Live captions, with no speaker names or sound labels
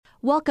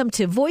Welcome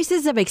to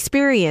Voices of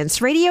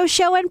Experience radio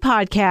show and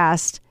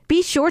podcast.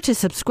 Be sure to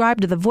subscribe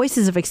to the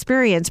Voices of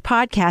Experience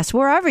podcast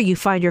wherever you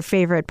find your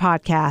favorite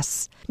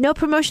podcasts. No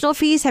promotional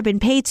fees have been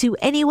paid to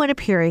anyone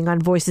appearing on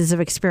Voices of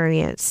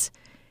Experience.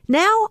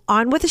 Now,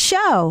 on with the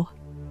show.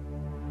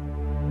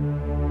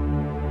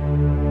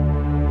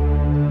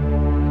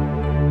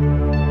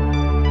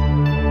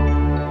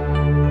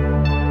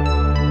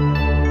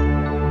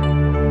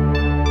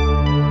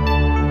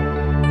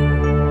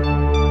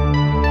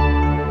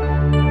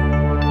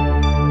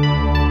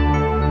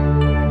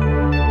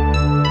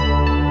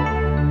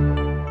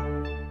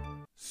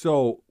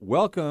 So,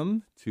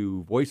 welcome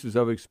to Voices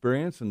of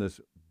Experience on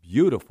this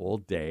beautiful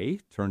day,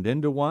 turned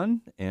into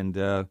one, and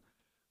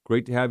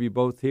great to have you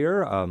both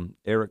here.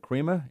 Eric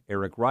Crema,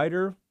 Eric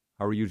Ryder,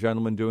 how are you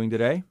gentlemen doing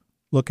today?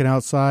 Looking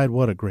outside,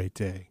 what a great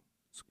day.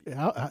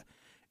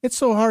 It's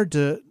so hard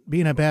to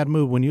be in a bad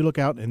mood when you look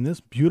out in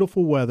this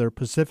beautiful weather,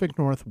 Pacific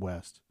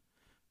Northwest.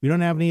 We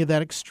don't have any of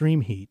that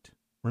extreme heat.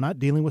 We're not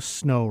dealing with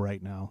snow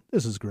right now.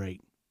 This is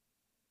great.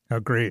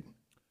 Agreed.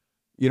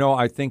 You know,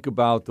 I think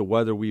about the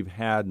weather we've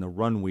had and the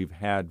run we've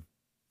had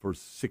for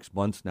 6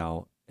 months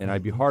now, and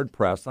I'd be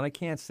hard-pressed, and I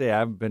can't say I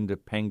haven't been to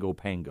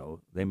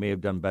Pango. They may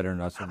have done better than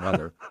us in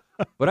weather,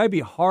 but I'd be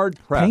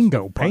hard-pressed.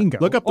 Pango.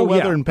 Look up the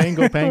weather in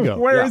Pango.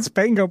 Where is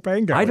Pango?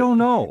 I don't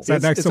know. Is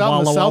that next to out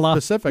in Walla the Walla? South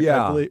Pacific,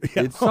 Yeah, I believe.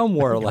 it's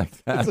somewhere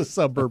like that. It's a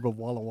suburb of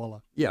Walla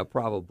Walla. Yeah,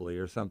 probably,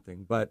 or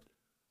something. But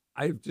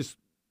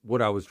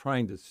what I was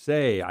trying to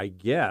say, I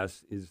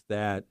guess, is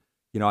that,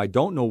 you know, I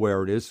don't know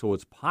where it is, so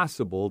it's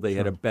possible they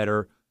had a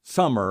better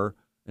summer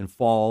and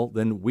fall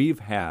than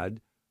we've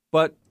had,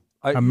 but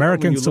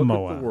American when you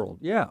Samoa. look at the world,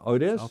 yeah,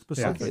 it is. South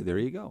Pacific. Okay, there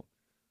you go.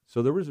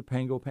 So there was a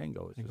Pango.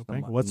 It's just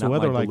not What's not the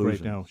weather my like right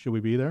delusions. now? Should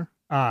we be there?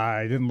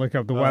 I didn't look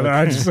up the weather.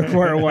 I just looked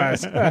where it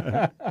was.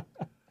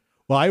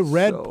 Well, I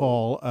read, So,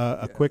 Paul,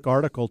 a quick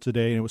article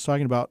today, and it was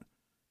talking about,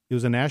 it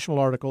was a national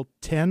article,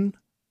 10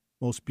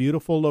 most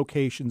beautiful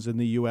locations in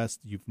the U.S.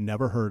 that you've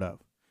never heard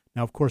of.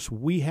 Now, of course,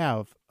 we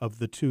have of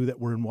the two that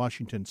were in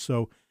Washington.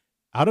 So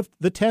out of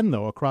the 10,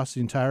 though, across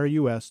the entire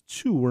U.S.,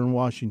 2 were in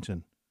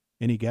Washington.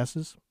 Any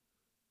guesses?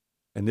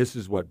 And this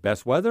is what,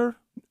 best weather?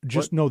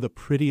 Just know the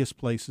prettiest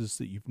places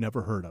that you've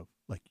never heard of.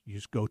 Like you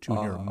just go to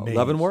and you're amazed.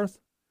 Leavenworth?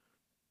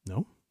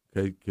 No.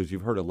 Okay, because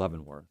you've heard of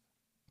Leavenworth.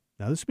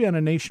 Now, this would be on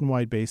a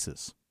nationwide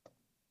basis.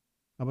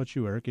 How about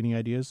you, Eric? Any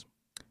ideas?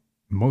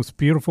 Most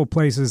beautiful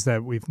places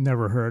that we've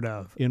never heard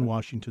of. In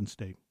Washington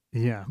State.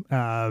 Yeah.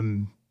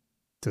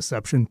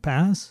 Deception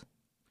Pass?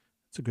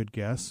 That's a good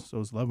guess. So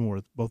is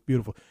Leavenworth, both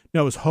beautiful.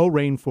 No, it was Hoh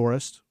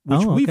Rainforest,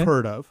 which we've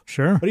heard of.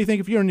 Sure. What do you think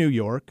if you're in New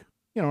York,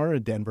 or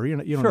in Denver, you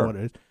don't Sure. know what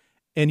it is,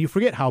 and you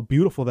forget how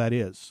beautiful that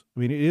is?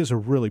 I mean, it is a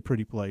really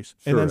pretty place.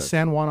 Sure and then it is.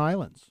 San Juan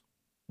Islands.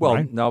 Well,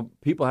 Right. Now,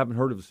 people haven't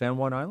heard of the San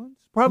Juan Islands?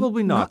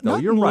 Probably not, though.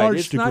 Not You're in right. large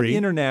It's degree. not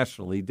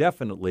internationally,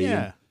 definitely.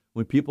 Yeah. And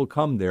when people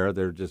come there,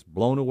 they're just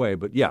blown away.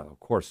 But, yeah,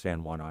 of course,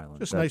 San Juan Islands.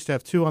 Just That's- nice to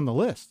have 2 on the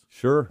list.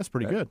 Sure. That's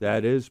pretty good.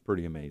 That is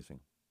pretty amazing.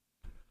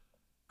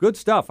 Good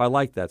stuff. I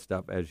like that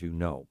stuff, as you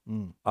know.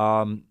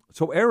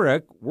 So,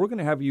 Eric, we're going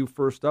to have you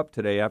first up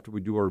today after we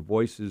do our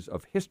Voices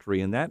of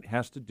History, and that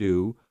has to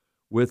do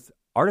with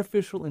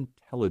artificial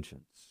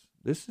intelligence.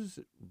 This is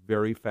a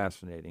very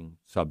fascinating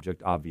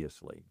subject,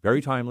 obviously.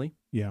 Very timely.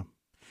 Yeah.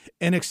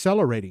 And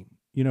accelerating.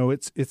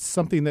 It's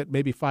something that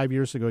maybe 5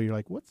 years ago you're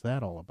like, what's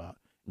that all about?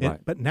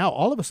 Right. But now,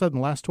 all of a sudden,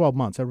 the last 12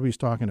 months, everybody's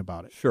talking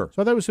about it. Sure.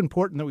 So I thought it was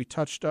important that we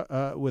touched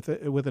with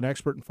an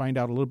expert and find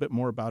out a little bit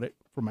more about it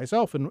for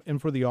myself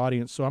and for the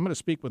audience. So I'm going to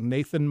speak with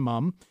Nathan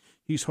Mumm.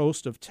 He's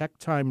host of Tech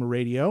Time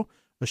Radio,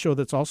 a show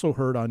that's also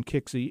heard on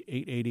Kixie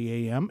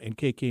 880 AM and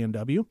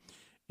KKNW.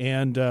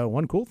 And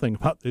one cool thing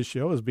about this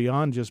show is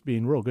beyond just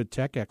being real good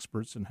tech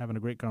experts and having a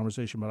great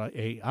conversation about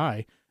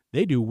AI,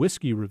 they do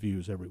whiskey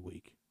reviews every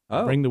week.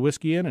 Oh. Bring the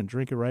whiskey in and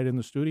drink it right in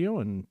the studio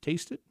and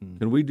taste it. And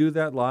Can we do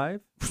that live?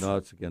 No,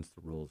 it's against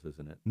the rules,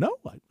 isn't it? no,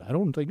 I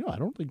don't think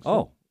so.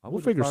 Oh, I we'll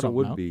would figure thought it something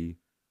would out. be.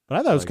 But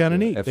I thought it was like kind of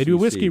the neat. They do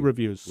whiskey FCC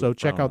reviews, so would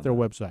check frown out their on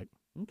that. website.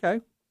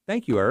 Okay.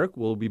 Thank you, Eric.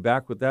 We'll be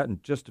back with that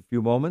in just a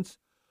few moments.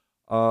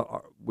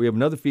 We have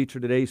another feature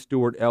today,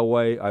 Stuart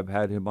Elway. I've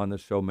had him on the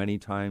show many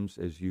times.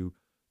 As you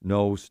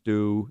know,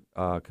 Stu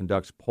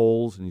conducts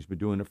polls, and he's been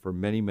doing it for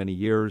many, many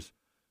years.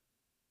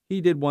 He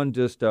did one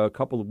just a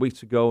couple of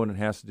weeks ago, and it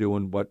has to do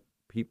with what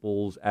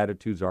people's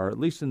attitudes are, at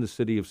least in the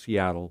city of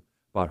Seattle,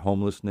 about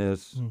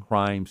homelessness,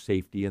 crime,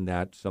 safety, and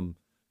that. Some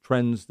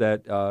trends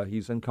that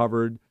he's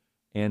uncovered.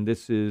 And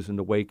this is in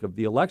the wake of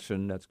the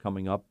election that's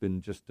coming up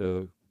in just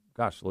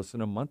less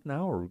than a month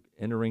now, or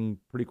entering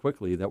pretty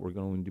quickly, that we're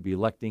going to be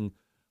electing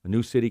a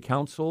new city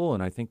council.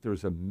 And I think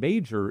there's a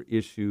major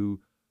issue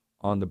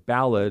on the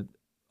ballot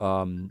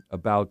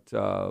about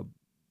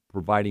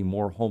providing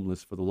more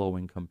homeless for the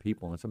low-income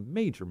people. And it's a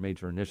major,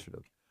 major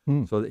initiative.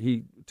 So that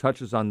he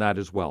touches on that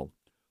as well.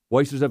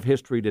 Voices of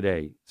History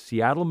today.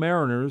 Seattle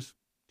Mariners,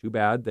 too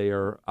bad they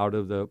are out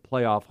of the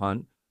playoff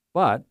hunt,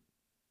 but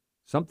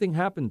something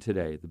happened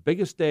today. The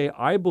biggest day,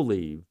 I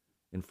believe,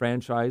 in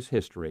franchise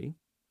history,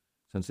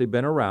 since they've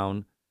been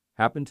around,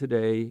 happened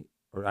today,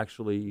 or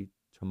actually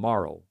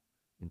tomorrow.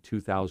 in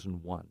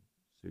 2001.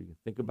 So you can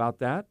think about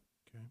that.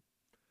 Okay.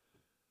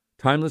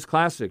 Timeless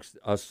Classics,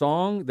 a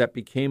song that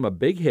became a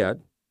big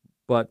hit,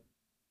 but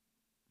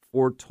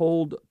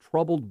foretold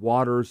troubled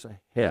waters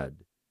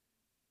ahead,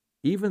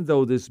 even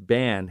though this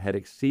band had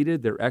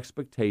exceeded their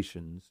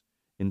expectations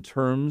in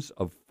terms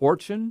of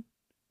fortune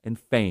and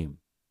fame.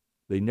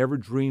 They never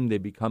dreamed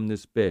they'd become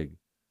this big,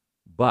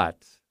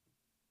 but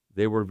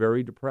they were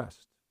very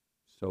depressed.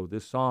 So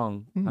this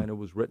song kind of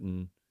was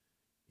written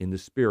in the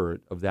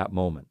spirit of that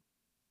moment.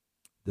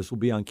 This will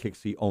be on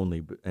Kixie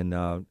only, and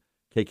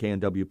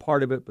KKNW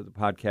part of it, but the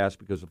podcast,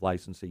 because of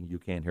licensing, you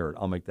can't hear it.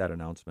 I'll make that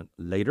announcement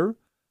later.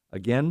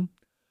 Again,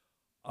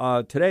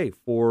 today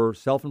for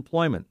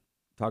self-employment,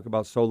 talk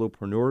about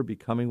solopreneur,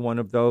 becoming one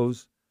of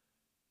those.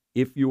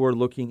 If you are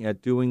looking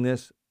at doing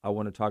this, I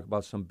want to talk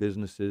about some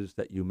businesses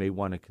that you may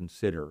want to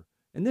consider.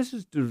 And this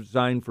is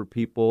designed for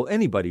people,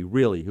 anybody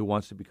really, who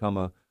wants to become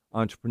an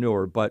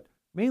entrepreneur, but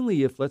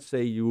mainly if, let's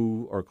say,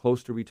 you are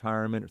close to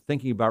retirement or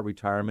thinking about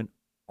retirement,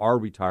 are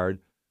retired,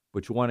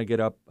 but you want to get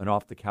up and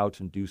off the couch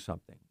and do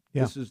something.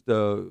 Yeah. This is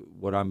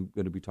what I'm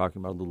going to be talking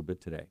about a little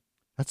bit today.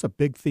 That's a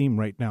big theme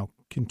right now.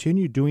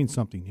 Continue doing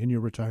something in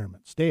your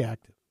retirement. Stay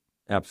active.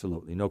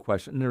 Absolutely, no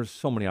question. And there's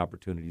so many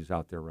opportunities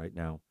out there right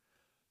now.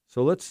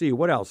 So let's see,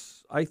 what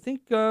else? I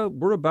think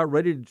we're about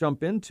ready to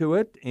jump into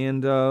it.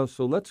 And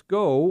so let's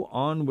go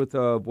on with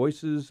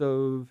Voices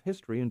of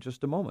History in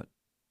just a moment.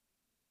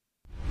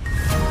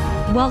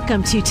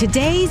 Welcome to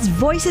today's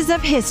Voices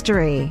of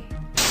History.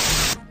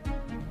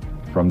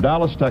 From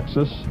Dallas,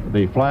 Texas,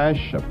 the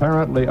flash,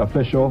 apparently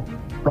official,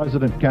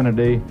 President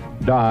Kennedy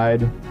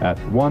died at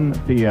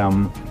 1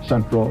 p.m.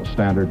 Central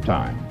Standard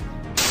Time.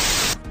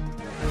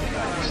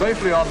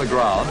 Safely on the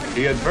ground,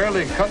 he had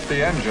barely cut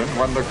the engine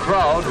when the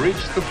crowd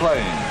reached the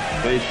plane.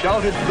 They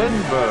shouted,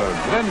 "Lindbergh,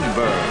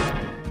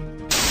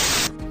 Lindbergh."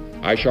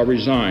 I shall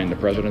resign the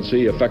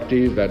presidency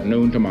effective at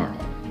noon tomorrow.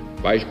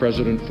 Vice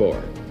President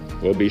Ford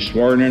will be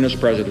sworn in as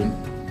president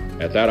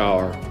at that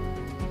hour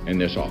in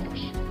this office.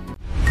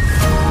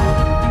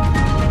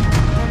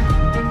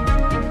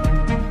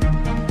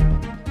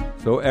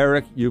 So,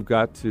 Eric, you've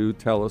got to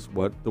tell us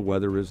what the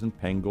weather is in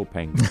Pago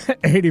Pago.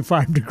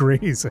 85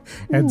 degrees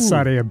and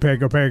sunny in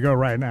Pago Pago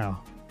right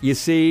now. You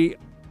see,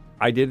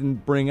 I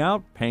didn't bring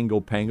out Pago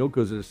Pago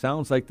because it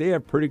sounds like they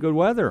have pretty good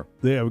weather.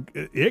 They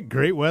have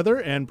great weather,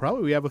 and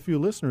probably we have a few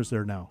listeners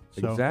there now.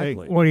 So,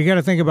 Exactly. hey, Well, you got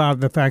to think about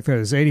the fact that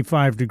it's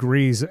 85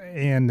 degrees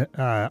in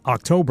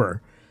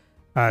October.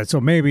 So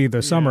maybe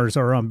the summers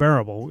are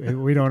unbearable.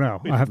 We don't know.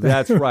 I'll have to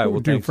That's right. Well,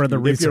 do thanks further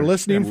to- research. if you're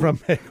listening from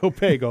Pago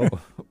Pago,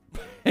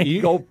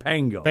 Pago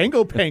Pago.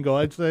 Pago Pago,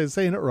 I'm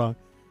saying it wrong.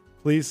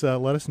 Please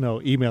let us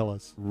know. Email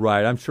us.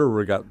 Right. I'm sure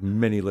we've got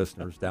many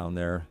listeners down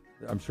there.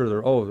 I'm sure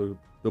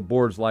the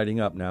board's lighting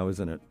up now,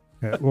 isn't it?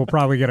 We'll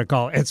probably get a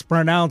call. It's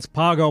pronounced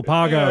Pago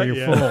Pago,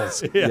 you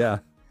fools. Yeah.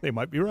 They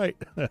might be right.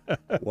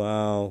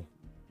 Wow.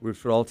 We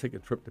should all take a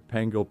trip to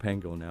Pago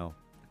Pago now.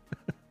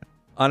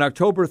 On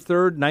October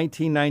 3rd,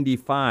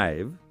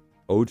 1995,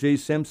 O.J.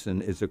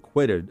 Simpson is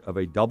acquitted of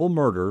a double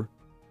murder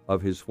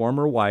of his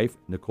former wife,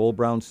 Nicole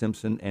Brown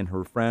Simpson, and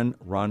her friend,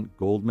 Ron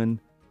Goldman.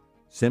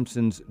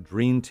 Simpson's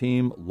dream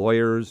team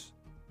lawyers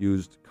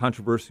used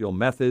controversial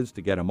methods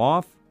to get him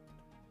off,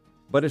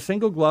 but a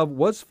single glove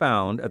was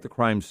found at the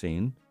crime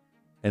scene,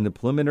 and the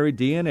preliminary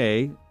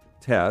DNA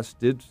test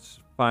did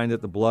find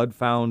that the blood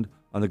found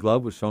on the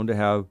glove was shown to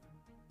have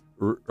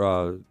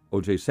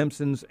O.J.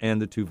 Simpson's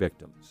and the two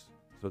victims.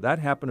 So that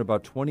happened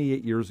about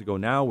 28 years ago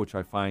now, which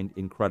I find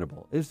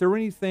incredible. Is there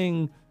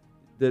anything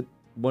that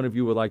one of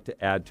you would like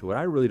to add to it?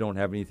 I really don't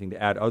have anything to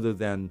add other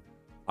than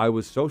I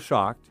was so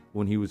shocked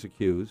when he was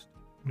accused,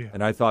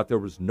 and I thought there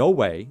was no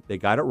way they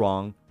got it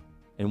wrong.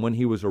 And when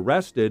he was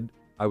arrested,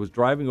 I was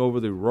driving over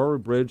the Aurora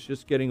Bridge,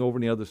 just getting over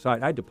on the other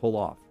side. I had to pull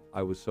off.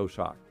 I was so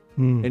shocked.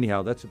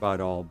 Anyhow, that's about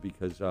all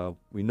because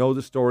we know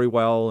the story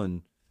well,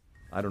 and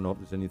I don't know if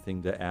there's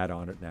anything to add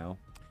on it now.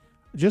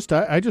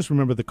 I just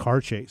remember the car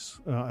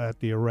chase at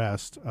the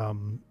arrest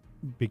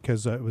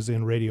because it was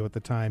in radio at the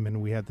time,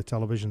 and we had the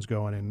televisions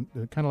going,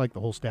 and kind of like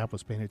the whole staff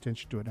was paying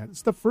attention to it. And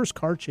it's the first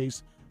car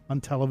chase on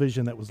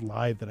television that was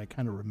live that I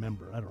kind of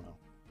remember. I don't know.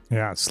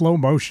 Yeah, slow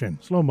motion.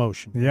 Slow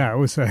motion. Yeah, it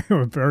was a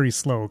very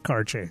slow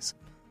car chase.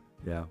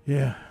 Yeah.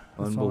 Yeah.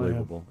 that's all I have.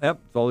 Unbelievable. Yep,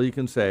 that's all you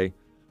can say.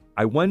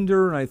 I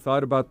wonder, and I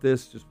thought about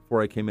this just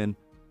before I came in,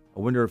 I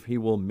wonder if he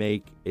will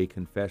make a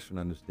confession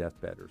on his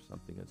deathbed or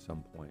something at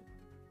some point.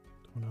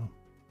 Don't know.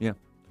 Yeah.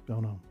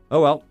 Don't know.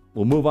 Oh, well,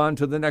 we'll move on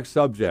to the next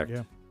subject.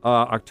 Yeah.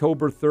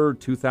 October 3rd,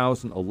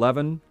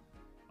 2011,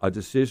 a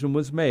decision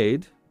was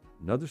made,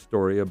 another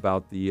story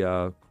about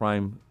the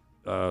crime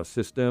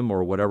system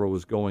or whatever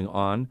was going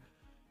on.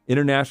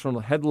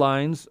 International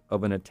headlines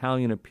of an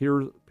Italian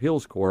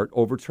appeals court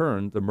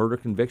overturned the murder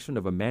conviction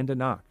of Amanda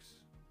Knox.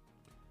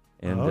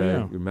 And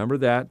you remember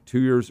that?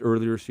 2 years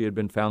earlier, she had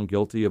been found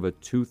guilty of a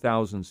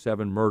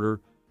 2007 murder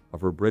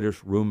of her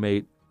British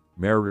roommate,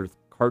 Meredith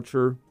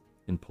Karcher,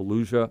 in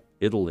Perugia,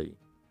 Italy.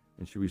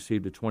 And she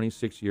received a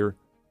 26-year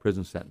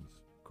prison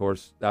sentence. Of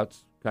course,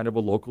 that's kind of a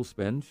local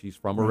spin. She's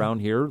from around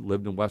here,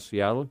 lived in West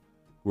Seattle,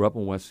 grew up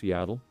in West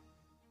Seattle.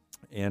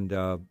 And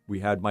we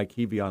had Mike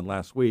Heavey on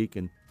last week,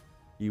 and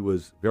he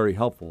was very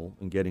helpful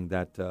in getting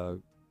that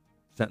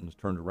sentence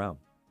turned around.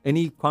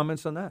 Any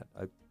comments on that?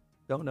 I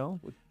don't know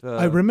what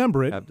I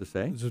remember it. Have to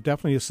say. It was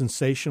definitely a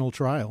sensational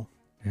trial.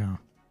 Yeah.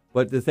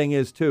 But the thing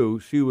is, too,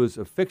 she was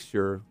a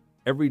fixture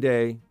every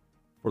day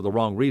for the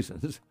wrong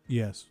reasons.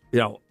 Yes. You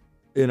know,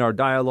 in our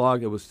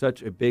dialogue, it was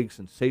such a big,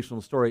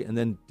 sensational story and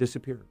then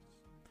disappeared.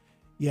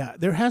 Yeah,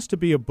 there has to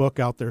be a book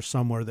out there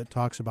somewhere that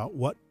talks about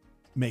what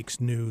makes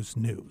news.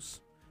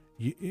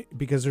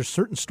 Because there's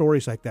certain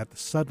stories like that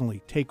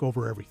suddenly take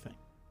over everything.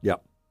 Yeah.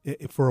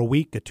 For a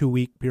week, a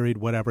 2-week period,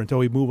 whatever, until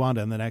we move on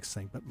to the next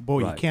thing. But,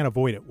 boy, Right. you can't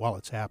avoid it while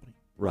it's happening.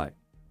 Right.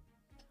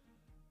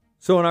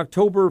 So on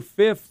October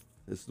 5th,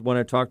 this is the one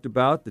I talked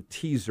about, the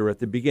teaser at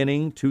the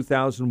beginning,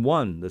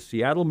 2001, the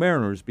Seattle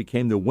Mariners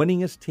became the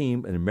winningest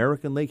team in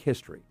American League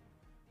history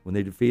when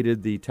they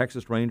defeated the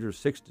Texas Rangers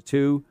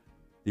 6-2.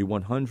 The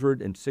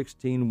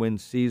 116-win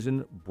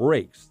season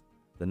breaks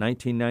the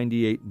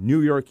 1998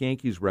 New York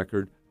Yankees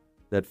record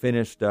that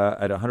finished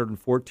at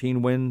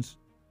 114 wins.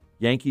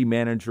 Yankee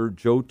manager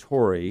Joe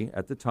Torre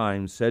at the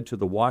time said to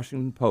the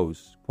Washington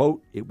Post,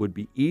 quote, "It would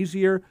be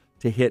easier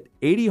to hit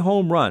 80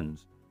 home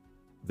runs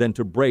than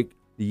to break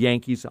the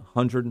Yankees'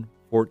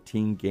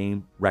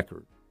 114-game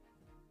record."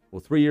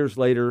 Well, 3 years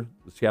later,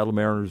 the Seattle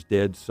Mariners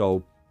did,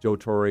 so Joe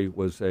Torre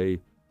was a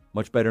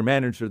much better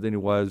manager than he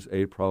was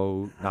a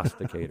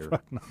prognosticator,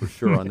 for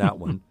sure on that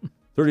one.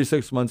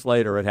 36 months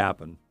later, it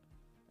happened,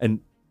 and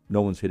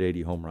no one's hit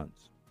 80 home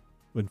runs.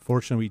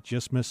 Unfortunately, we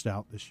just missed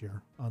out this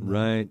year. On that.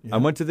 Right. Yeah. I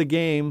went to the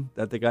game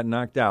that they got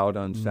knocked out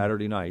on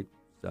Saturday night,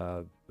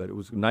 but it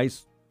was a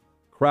nice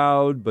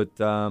crowd, but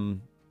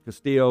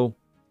Castillo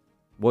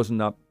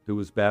wasn't up to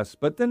his best.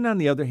 But then on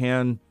the other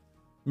hand,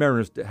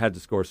 Mariners had to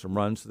score some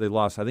runs, so they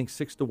lost, I think,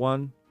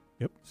 6-1.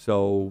 Yep.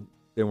 So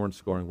they weren't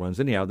scoring runs.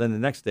 Anyhow, then the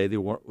next day they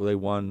won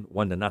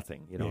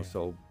 1-0, you know, Yeah.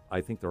 so I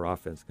think their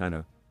offense kind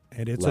of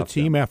And it's left a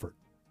team them. effort.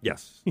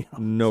 Yes,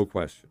 no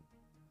question.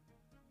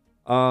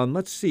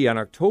 Let's see. On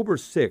October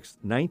 6,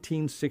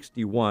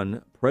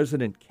 1961,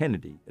 President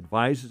Kennedy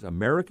advises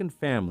American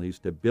families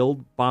to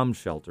build bomb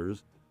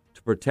shelters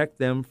to protect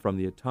them from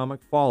the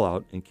atomic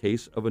fallout in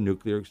case of a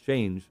nuclear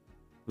exchange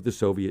with the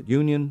Soviet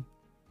Union.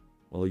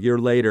 Well, a year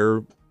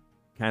later,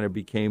 kind of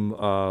became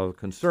a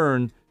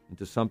concern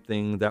into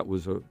something that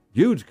was a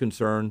huge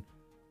concern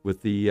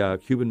with the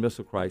Cuban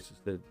Missile Crisis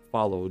that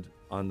followed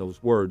on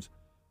those words.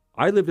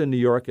 I lived in New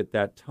York at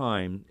that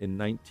time in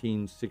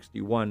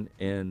 1961,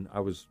 and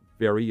I was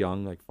very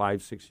young, like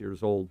 5-6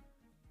 years old.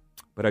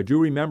 But I do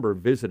remember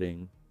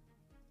visiting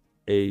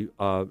a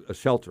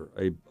shelter,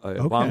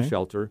 a bomb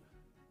shelter,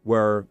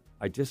 where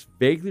I just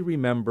vaguely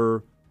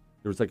remember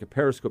there was like a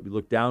periscope. You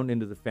look down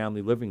into the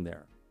family living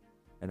there.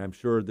 And I'm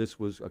sure this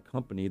was a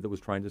company that was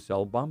trying to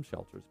sell bomb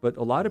shelters. But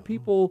a lot of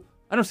people,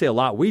 I don't say a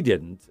lot, we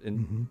didn't,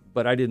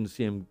 but I didn't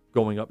see them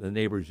going up in the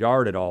neighbor's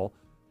yard at all.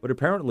 But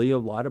apparently a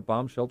lot of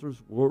bomb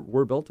shelters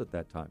were built at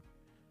that time.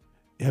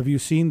 Have you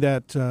seen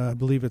that, I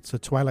believe it's a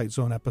Twilight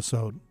Zone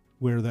episode,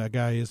 where that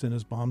guy is in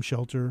his bomb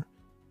shelter,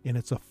 and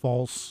it's a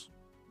false,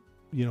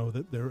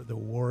 that the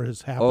war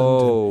has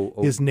happened.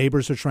 His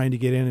neighbors are trying to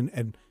get in,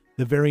 and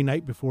the very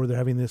night before they're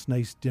having this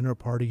nice dinner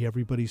party,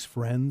 everybody's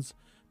friends.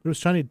 It was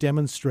trying to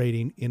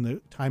demonstrating in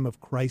the time of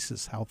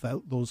crisis how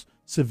those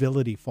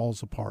civility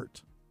falls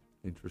apart.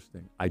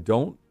 Interesting. I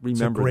don't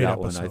remember that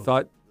one. I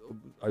thought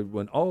I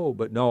went,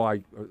 but no,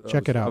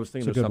 check it out. I was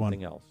thinking of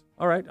something else.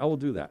 All right, I will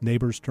do that.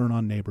 Neighbors turn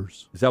on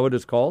neighbors. Is that what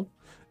it's called?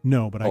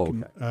 No, but I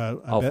can.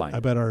 Okay. I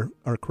bet our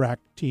crack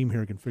team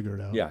here can figure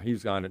it out. Yeah,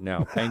 he's on it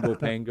now. Pango.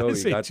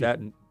 You got that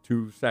in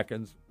 2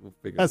 seconds. We'll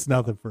figure That's it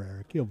out. nothing for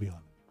Eric. He'll be on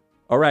it.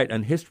 All right,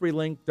 on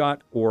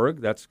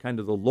historylink.org, that's kind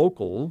of the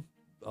local,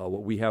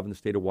 what we have in the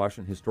state of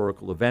Washington,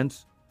 historical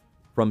events.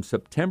 From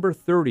September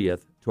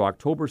 30th to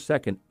October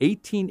 2nd,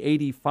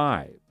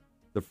 1885,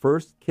 the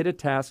first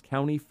Kittitas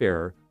County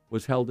Fair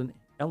was held in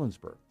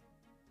Ellensburg.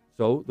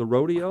 So the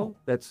rodeo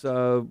that's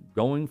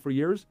going for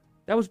years,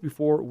 that was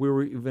before we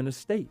were even a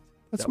state.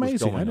 That's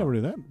amazing. I never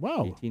knew that.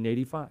 Wow.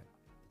 1885.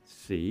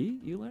 See,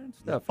 you learned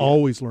stuff.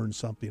 Always learn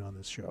something on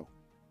this show.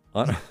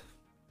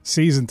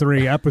 Season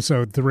 3,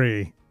 Episode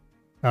 3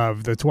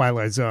 of The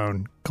Twilight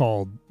Zone,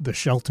 called The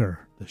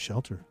Shelter. The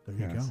Shelter.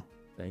 There you go.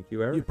 Thank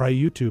you, Eric. You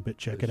probably YouTube it.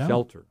 Check it out.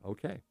 Shelter.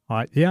 Okay.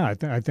 Yeah,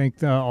 I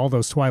think all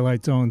those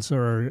Twilight Zones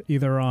are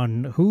either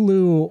on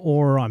Hulu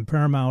or on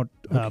Paramount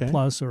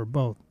Plus or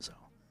both. So,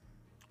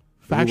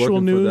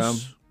 factual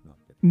news.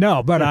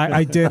 No, but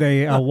I did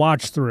a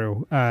watch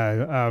through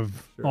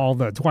of all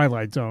the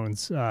Twilight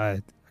Zones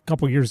a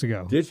couple years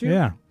ago. Did you?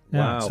 Yeah.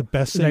 Wow. It's the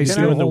best thing to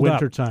do in the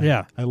wintertime.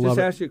 Yeah. I love it. Just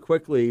ask you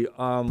quickly.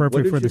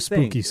 Perfect for the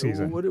spooky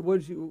season. What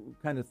did you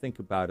kind of think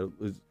about it?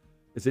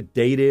 Is it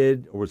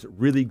dated, or was it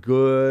really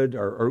good,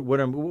 or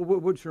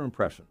what's your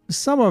impression?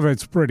 Some of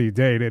it's pretty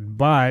dated,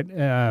 but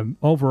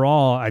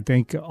overall, I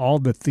think all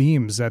the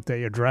themes that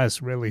they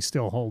address really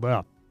still hold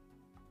up.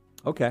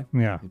 Okay.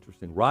 Yeah.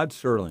 Interesting. Rod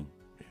Serling.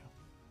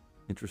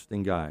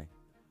 Interesting guy.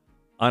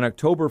 On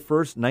October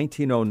 1st,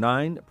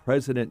 1909,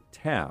 President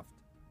Taft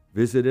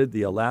visited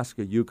the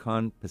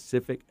Alaska-Yukon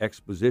Pacific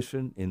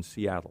Exposition in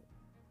Seattle.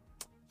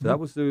 So that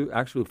was the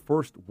actual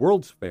first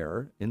World's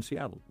Fair in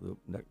Seattle. The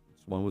next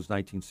one was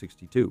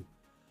 1962.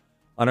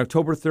 On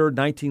October 3rd,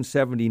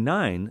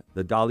 1979,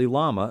 the Dalai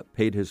Lama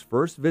paid his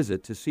first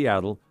visit to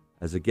Seattle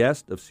as a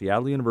guest of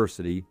Seattle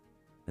University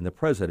and the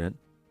president,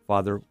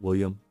 Father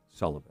William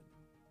Sullivan.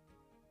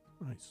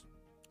 Nice.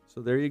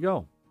 So there you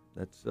go.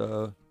 That's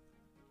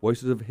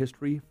Voices of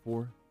History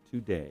for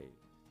today.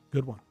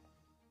 Good one.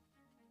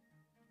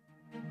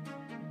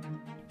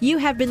 You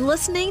have been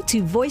listening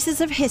to Voices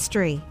of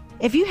History.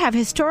 If you have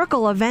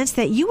historical events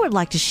that you would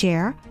like to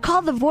share,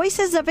 call the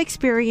Voices of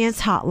Experience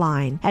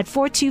hotline at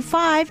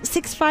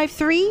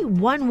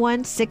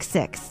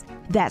 425-653-1166.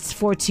 That's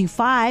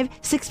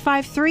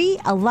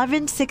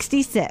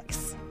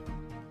 425-653-1166.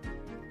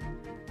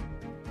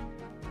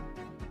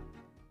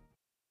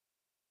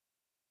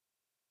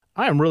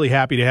 I am really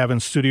happy to have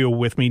in studio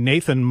with me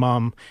Nathan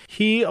Mumm.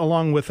 He,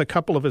 along with a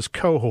couple of his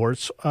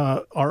cohorts,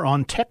 are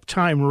on Tech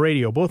Time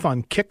Radio, both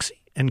on Kixie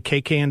and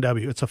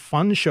KKNW. It's a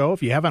fun show.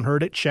 If you haven't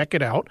heard it, check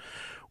it out.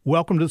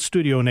 Welcome to the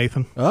studio,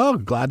 Nathan. Oh,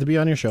 glad to be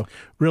on your show.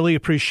 Really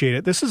appreciate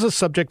it. This is a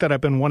subject that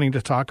I've been wanting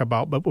to talk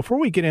about, but before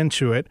we get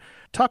into it,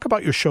 talk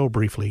about your show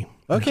briefly.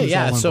 Okay,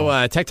 yeah.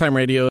 So Tech Time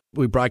Radio,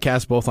 we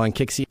broadcast both on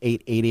Kixie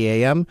 880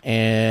 a.m.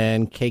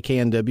 and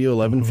KKNW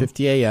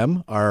 1150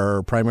 a.m.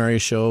 Our primary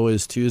show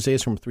is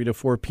Tuesdays from 3 to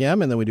 4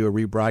 p.m., and then we do a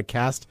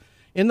rebroadcast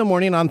in the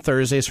morning on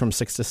Thursdays from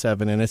 6 to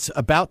 7. And it's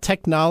about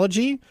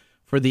technology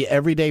for the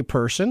everyday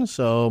person.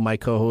 So my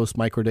co-host,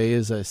 Mike Roday,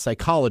 is a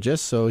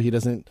psychologist, so he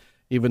doesn't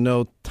even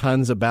know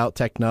tons about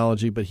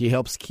technology, but he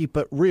helps keep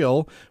it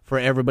real for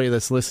everybody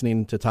that's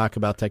listening to talk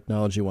about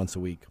technology once a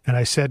week. And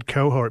I said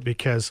cohort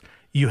because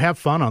you have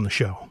fun on the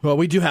show. Well,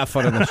 we do have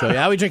fun on the show.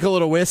 Yeah, we drink a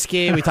little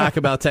whiskey, we talk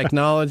about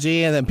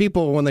technology, and then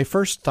people, when they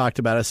first talked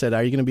about it, said,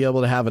 are you going to be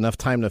able to have enough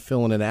time to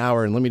fill in an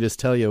hour? And let me just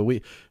tell you,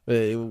 we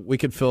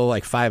could fill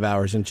like 5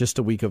 hours in just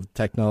a week of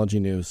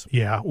technology news.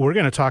 Yeah, we're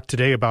going to talk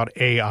today about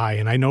AI,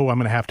 and I know I'm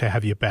going to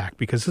have you back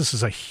because this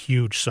is a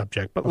huge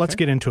subject, but let's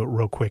get into it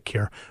real quick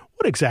here.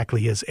 What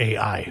exactly is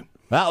AI?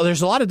 Well,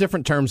 there's a lot of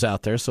different terms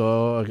out there.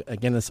 So,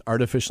 again, it's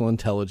artificial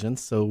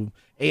intelligence. So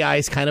AI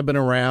has kind of been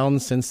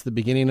around since the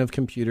beginning of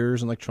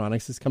computers and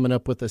electronics. It's coming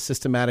up with a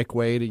systematic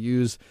way to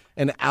use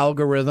an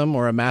algorithm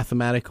or a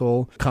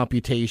mathematical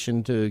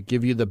computation to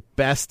give you the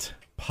best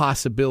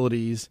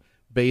possibilities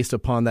based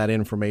upon that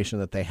information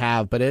that they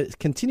have. But it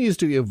continues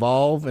to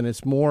evolve, and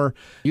it's more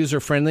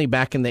user-friendly.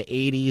 Back in the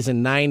 80s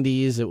and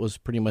 90s, it was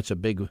pretty much a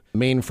big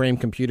mainframe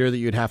computer that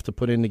you'd have to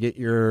put in to get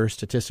your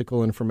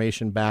statistical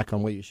information back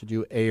on what you should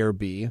do, A or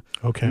B.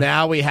 Okay.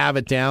 Now we have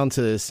it down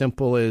to as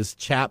simple as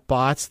chat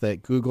bots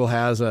that Google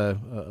has a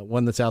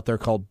one that's out there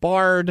called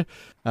Bard.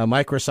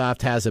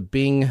 Microsoft has a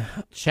Bing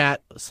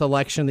chat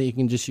selection that you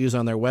can just use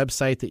on their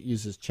website that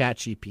uses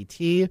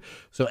ChatGPT.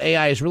 So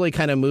AI is really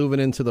kind of moving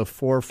into the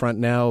forefront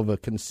now of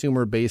a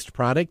consumer-based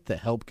product that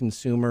help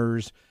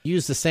consumers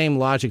use the same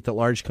logic that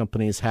large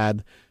companies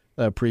had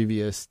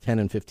previous 10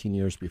 and 15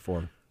 years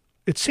before.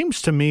 It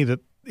seems to me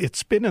that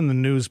it's been in the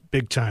news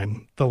big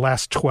time the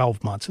last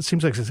 12 months. It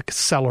seems like it's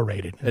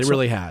accelerated. It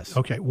really has.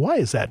 Okay. Why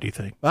is that, do you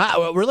think?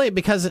 Well, really,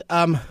 because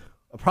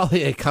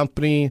probably a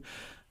company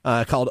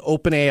called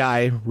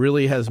OpenAI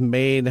really has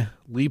made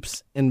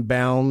leaps and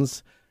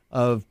bounds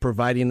of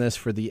providing this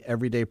for the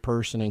everyday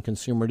person and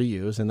consumer to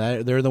use. And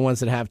they're the ones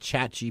that have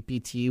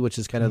ChatGPT, which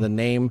is kind of the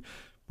name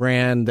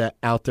brand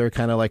out there,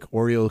 kind of like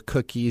Oreo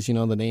cookies,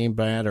 the name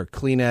brand, or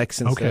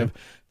Kleenex.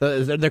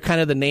 They're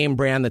kind of the name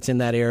brand that's in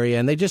that area.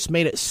 And they just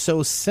made it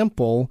so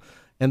simple,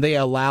 and they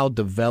allow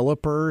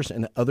developers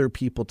and other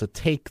people to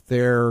take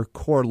their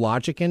core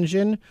logic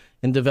engine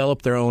and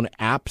develop their own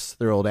apps,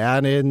 their own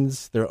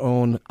add-ins, their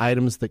own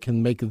items that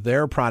can make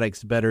their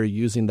products better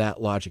using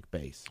that logic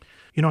base.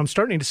 I'm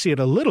starting to see it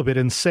a little bit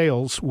in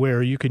sales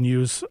where you can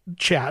use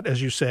chat,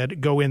 as you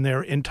said, go in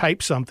there and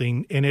type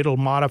something and it'll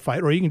modify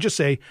it. Or you can just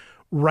say,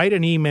 write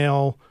an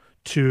email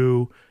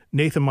to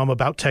Nathan Mumm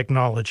about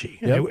technology.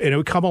 And it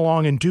would come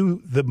along and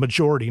do the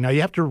majority. Now,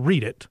 you have to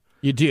read it.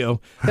 You do,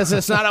 because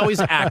it's not always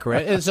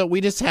accurate. And so we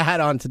just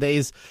had on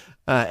today's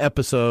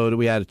episode,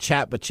 we had a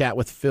chat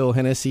with Phil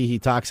Hennessy. He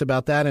talks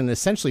about that. And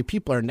essentially,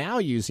 people are now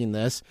using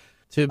this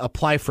to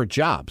apply for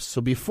jobs.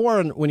 So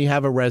before, when you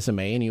have a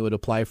resume and you would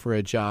apply for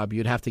a job,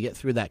 you'd have to get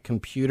through that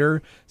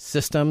computer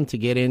system to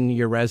get in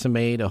your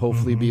resume to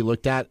hopefully be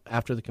looked at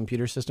after the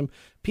computer system.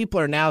 People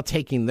are now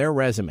taking their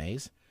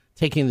resumes,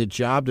 taking the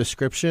job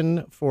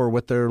description for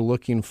what they're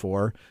looking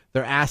for.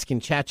 They're asking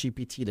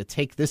ChatGPT to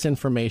take this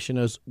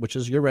information, which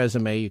is your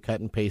resume, you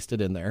cut and paste it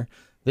in there.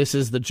 This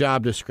is the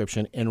job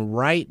description, and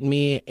write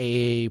me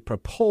a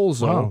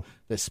proposal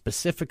that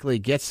specifically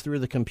gets through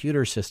the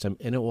computer system,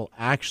 and it will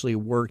actually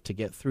work to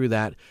get through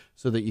that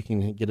so that you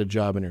can get a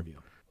job interview.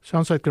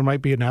 Sounds like there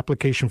might be an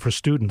application for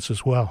students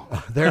as well.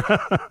 There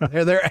are,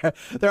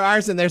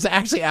 and there's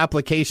actually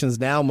applications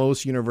now.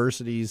 Most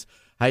universities,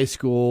 high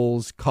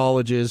schools,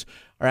 colleges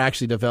are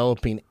actually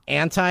developing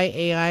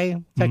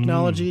anti-AI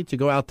technology to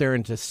go out there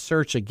and to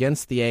search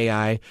against the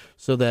AI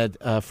so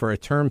that for a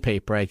term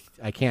paper,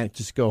 I can't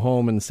just go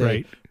home and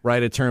say,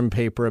 write a term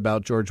paper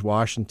about George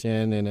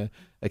Washington in an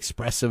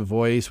expressive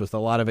voice with a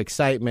lot of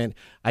excitement.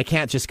 I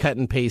can't just cut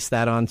and paste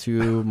that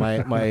onto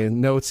my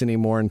notes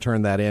anymore and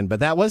turn that in. But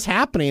that was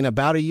happening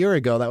about a year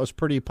ago. That was a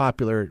pretty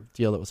popular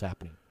deal that was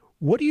happening.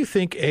 What do you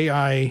think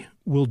AI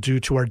will do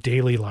to our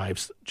daily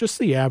lives? Just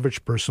the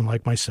average person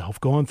like myself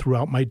going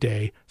throughout my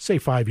day, say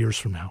 5 years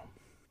from now.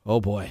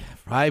 Oh boy,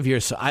 5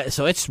 years.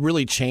 So it's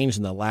really changed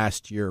in the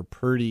last year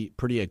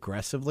pretty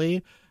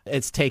aggressively.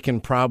 It's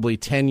taken probably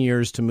 10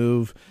 years to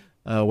move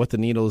what the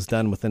needle has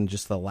done within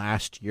just the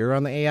last year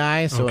on the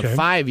AI. So in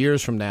 5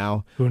 years from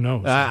now, who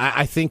knows?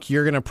 I think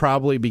you're going to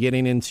probably be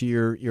getting into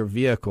your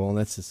vehicle, and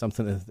that's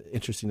something that's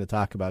interesting to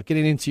talk about.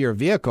 Getting into your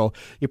vehicle,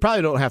 you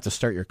probably don't have to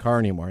start your car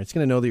anymore. It's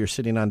going to know that you're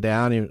sitting on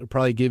down. It'll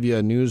probably give you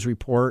a news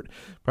report,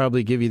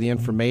 probably give you the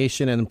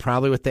information, and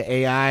probably with the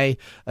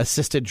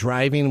AI-assisted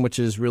driving, which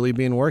is really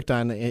being worked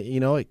on,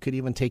 it could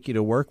even take you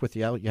to work with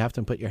you. You have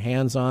to put your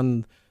hands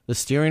on the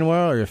steering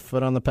wheel or your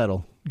foot on the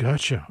pedal.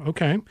 Gotcha.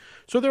 Okay.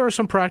 So there are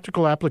some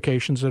practical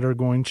applications that are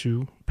going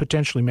to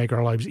potentially make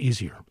our lives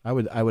easier. I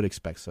would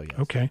expect so, yes.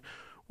 Okay.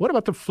 What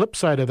about the flip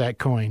side of that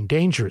coin?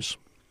 Dangers.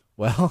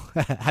 Well,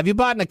 have you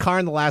bought in a car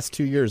in the last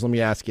 2 years? Let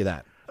me ask you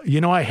that.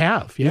 I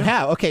have. Yeah. You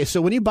have? Okay.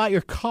 So when you bought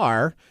your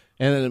car,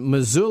 and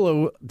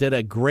Missoula did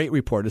a great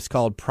report. It's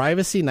called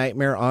Privacy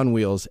Nightmare on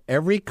Wheels.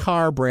 Every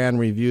car brand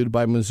reviewed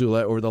by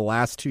Missoula over the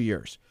last 2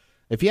 years.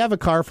 If you have a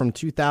car from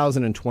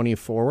 2020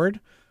 forward,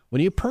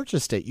 when you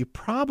purchased it, you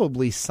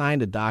probably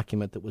signed a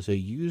document that was a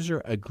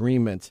user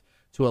agreement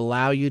to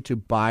allow you to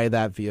buy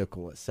that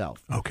vehicle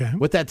itself. Okay.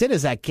 What that did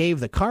is that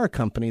gave the car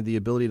company the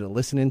ability to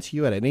listen into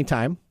you at any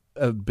time,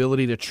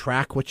 ability to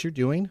track what you're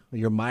doing,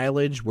 your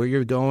mileage, where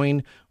you're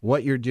going,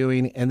 what you're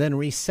doing, and then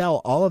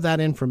resell all of that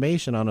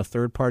information on a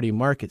third-party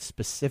market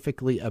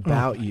specifically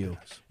about you.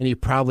 Goodness. And you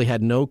probably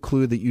had no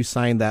clue that you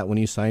signed that when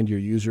you signed your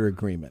user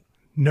agreement.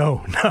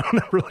 No,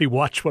 not really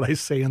watch what I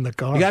say in the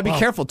car. You got to be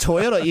careful.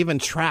 Toyota even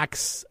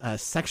tracks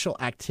sexual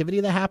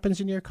activity that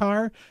happens in your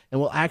car and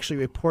will actually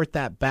report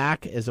that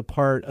back as a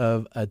part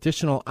of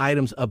additional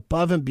items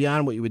above and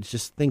beyond what you would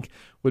just think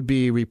would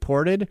be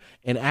reported,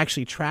 and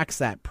actually tracks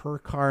that per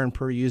car and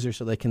per user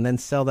so they can then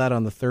sell that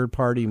on the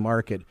third-party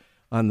market,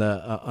 on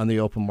the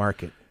open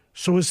market.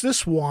 So is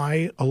this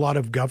why a lot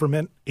of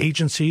government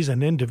agencies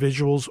and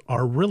individuals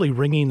are really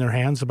wringing their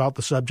hands about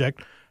the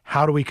subject?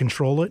 How do we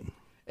control it?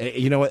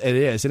 You know what it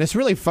is, and it's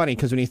really funny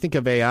because when you think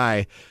of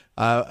AI,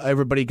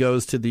 everybody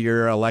goes to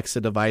your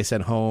Alexa device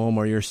at home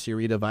or your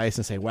Siri device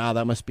and say, wow,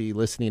 that must be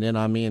listening in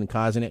on me and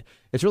causing it.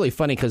 It's really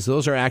funny because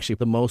those are actually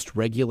the most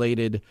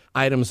regulated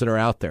items that are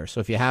out there. So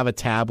if you have a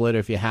tablet or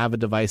if you have a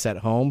device at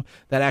home,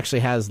 that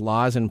actually has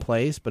laws in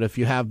place. But if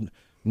you have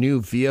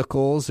new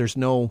vehicles, there's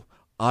no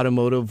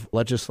automotive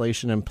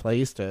legislation in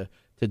place to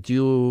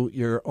do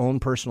your own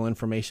personal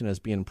information as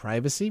being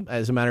privacy.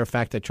 As a matter of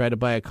fact, I tried to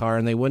buy a car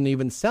and they wouldn't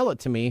even sell it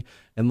to me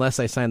unless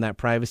I signed that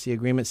privacy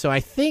agreement. So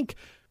I think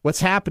what's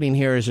happening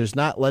here is there's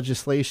not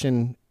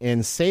legislation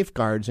and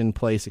safeguards in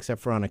place except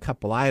for on a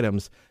couple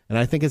items. And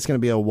I think it's going to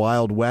be a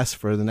wild west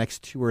for the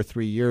next 2 or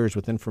 3 years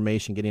with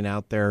information getting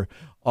out there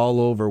all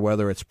over,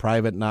 whether it's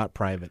private, not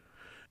private.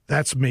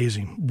 That's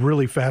amazing.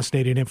 Really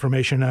fascinating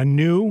information. I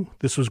knew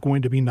this was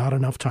going to be not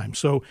enough time.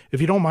 So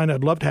if you don't mind,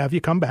 I'd love to have you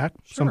come back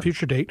some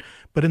future date.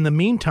 But in the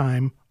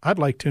meantime, I'd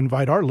like to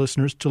invite our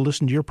listeners to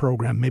listen to your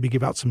program, maybe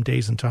give out some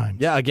days and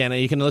times. Yeah, again,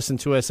 you can listen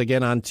to us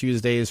again on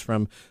Tuesdays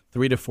from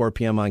 3 to 4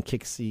 p.m. on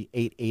KIXI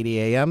 880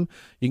 a.m.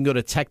 You can go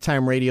to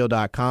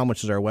techtimeradio.com,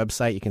 which is our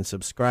website. You can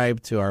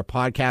subscribe to our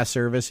podcast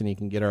service, and you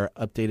can get our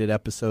updated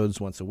episodes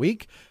once a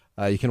week.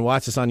 You can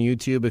watch us on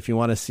YouTube if you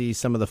want to see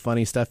some of the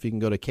funny stuff. You can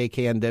go to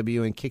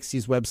KKNW and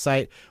KIXI's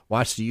website,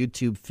 watch the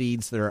YouTube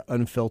feeds that are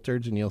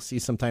unfiltered, and you'll see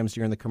sometimes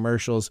during the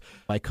commercials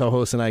my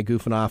co-host and I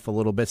goofing off a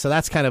little bit. So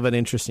that's kind of an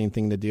interesting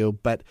thing to do.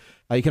 But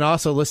you can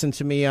also listen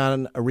to me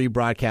on a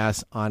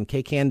rebroadcast on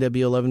KKNW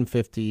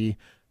 1150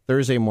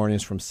 Thursday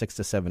mornings from 6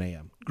 to 7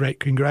 a.m. Great.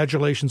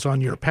 Congratulations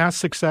on your past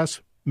success,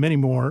 many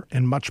more,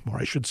 and much more,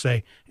 I should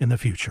say, in the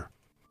future.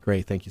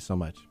 Great. Thank you so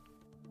much.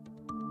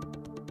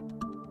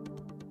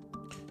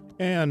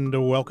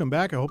 And welcome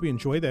back. I hope you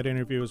enjoyed that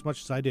interview as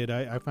much as I did.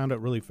 I found it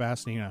really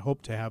fascinating. I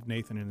hope to have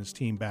Nathan and his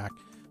team back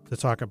to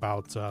talk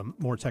about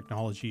more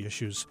technology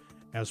issues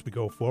as we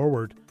go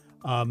forward.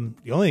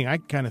 The only thing I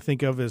kind of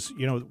think of is,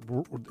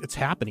 it's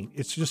happening.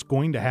 It's just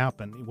going to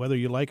happen, whether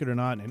you like it or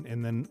not.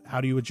 And then how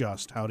do you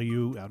adjust? How's it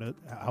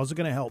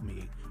going to help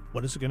me?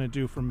 What is it going to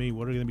do for me?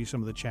 What are going to be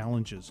some of the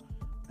challenges?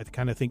 I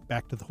kind of think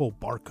back to the whole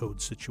barcode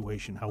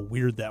situation, how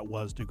weird that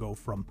was to go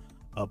from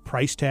a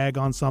price tag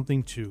on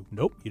something to,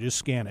 nope, you just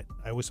scan it.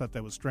 I always thought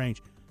that was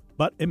strange,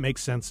 but it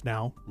makes sense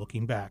now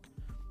looking back.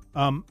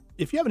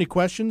 If you have any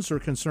questions or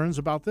concerns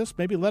about this,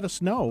 maybe let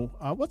us know.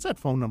 What's that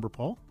phone number,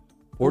 Paul?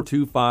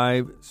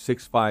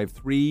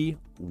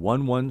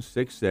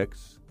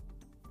 425-653-1166.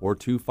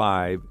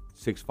 425-653-1166.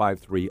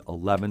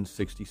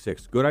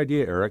 888-653-1166. Good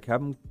idea, Eric.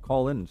 Have them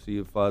call in and see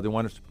if they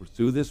want us to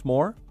pursue this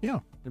more. Yeah.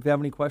 If you have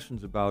any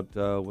questions about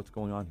what's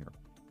going on here.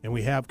 And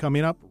we have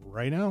coming up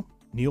right now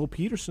Neil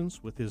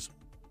Peterson's with his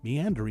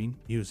meandering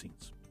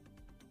musings.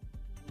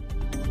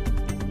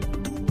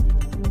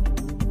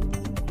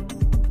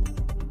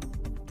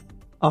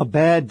 A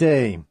bad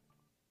day,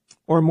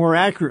 or more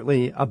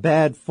accurately, a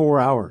bad 4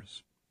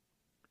 hours.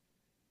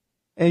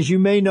 As you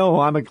may know,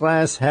 I'm a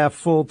glass half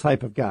full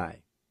type of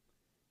guy.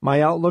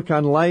 My outlook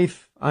on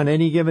life on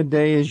any given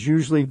day is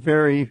usually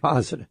very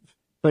positive.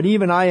 But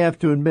even I have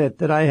to admit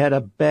that I had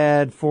a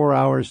bad 4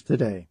 hours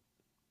today.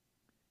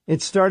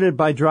 It started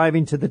by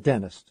driving to the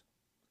dentist.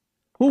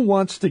 Who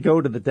wants to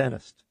go to the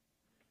dentist?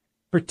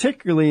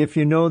 Particularly if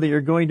you know that you're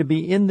going to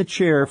be in the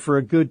chair for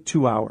a good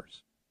 2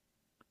 hours.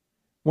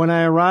 When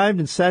I arrived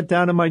and sat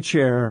down in my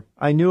chair,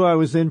 I knew I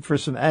was in for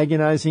some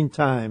agonizing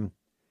time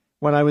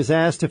when I was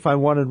asked if I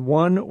wanted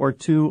 1 or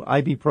 2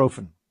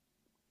 ibuprofen.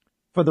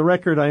 For the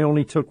record, I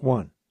only took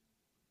 1.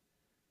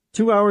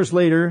 2 hours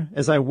later,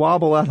 as I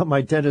wobble out of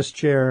my dentist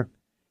chair,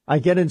 I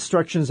get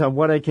instructions on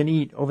what I can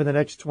eat over the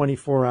next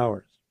 24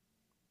 hours.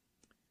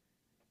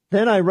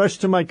 Then I rush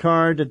to my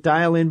car to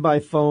dial in by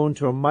phone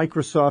to a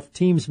Microsoft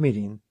Teams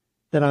meeting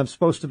that I'm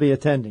supposed to be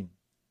attending.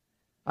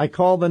 I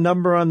call the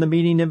number on the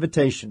meeting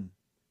invitation,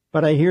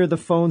 but I hear the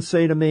phone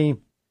say to me,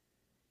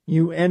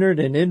 "You entered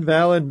an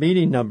invalid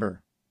meeting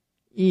number."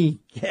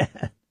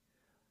 Egad.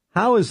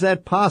 How is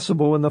that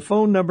possible when the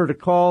phone number to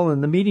call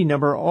and the meeting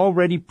number are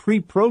already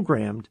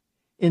pre-programmed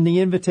in the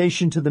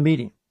invitation to the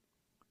meeting?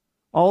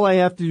 All I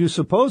have to do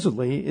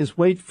supposedly is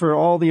wait for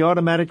all the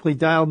automatically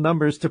dialed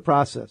numbers to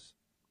process.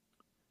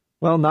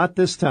 Well, not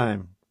this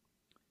time.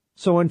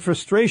 So in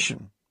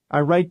frustration,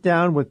 I write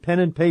down with pen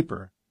and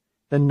paper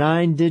the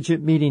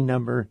 9-digit meeting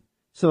number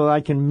so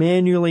I can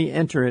manually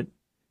enter it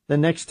the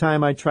next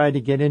time I try to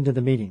get into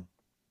the meeting.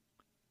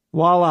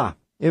 Voila,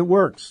 it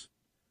works.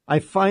 I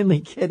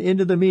finally get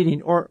into the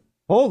meeting, or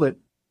hold it,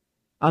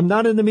 I'm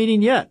not in the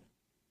meeting yet.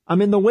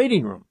 I'm in the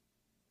waiting room.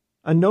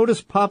 A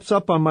notice pops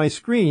up on my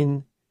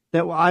screen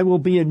that I will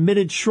be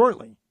admitted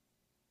shortly.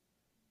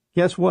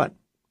 Guess what?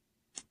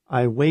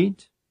 I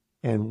wait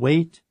and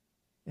wait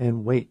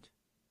and wait.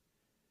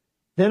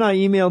 Then I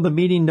email the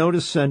meeting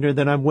notice sender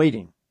that I'm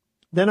waiting.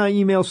 Then I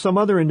email some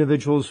other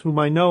individuals whom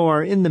I know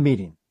are in the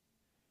meeting,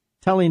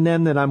 telling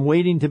them that I'm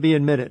waiting to be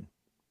admitted.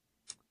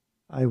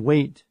 I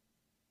wait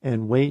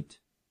and wait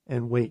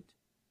and wait.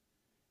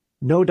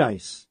 No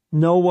dice.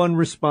 No one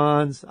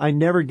responds. I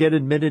never get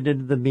admitted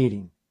into the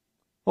meeting.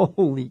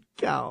 Holy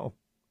cow.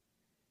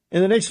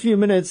 In the next few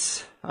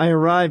minutes, I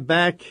arrive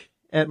back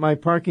at my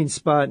parking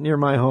spot near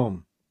my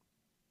home.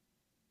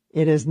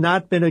 It has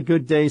not been a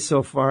good day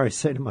so far, I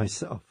say to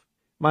myself.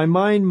 My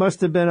mind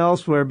must have been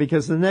elsewhere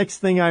because the next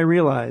thing I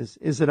realize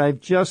is that I've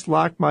just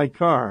locked my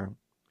car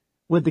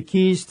with the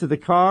keys to the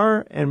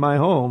car and my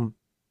home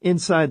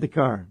inside the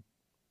car.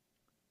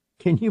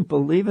 Can you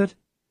believe it?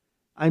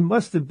 I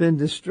must have been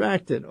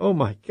distracted. Oh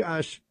my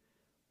gosh.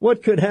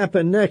 What could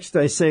happen next,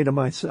 I say to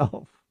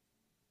myself.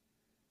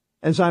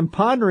 As I'm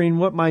pondering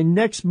what my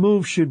next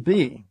move should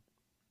be,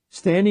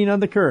 standing on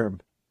the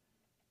curb,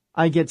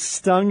 I get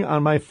stung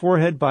on my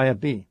forehead by a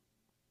bee.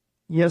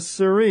 Yes,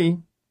 sirree.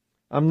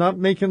 I'm not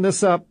making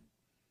this up.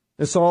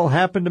 This all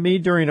happened to me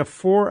during a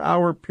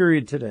 4-hour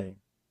period today.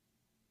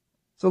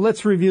 So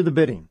let's review the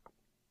bidding.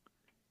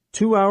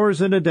 2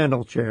 hours in a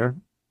dental chair,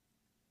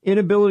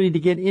 inability to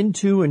get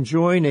into and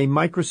join a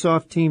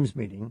Microsoft Teams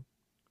meeting,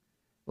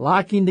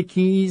 locking the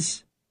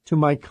keys to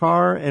my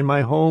car and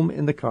my home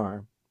in the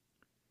car,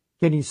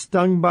 getting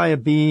stung by a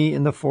bee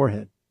in the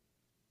forehead.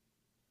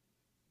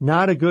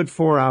 Not a good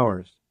 4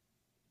 hours.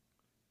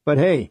 But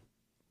hey,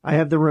 I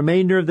have the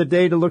remainder of the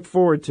day to look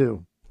forward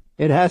to.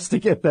 It has to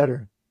get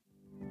better.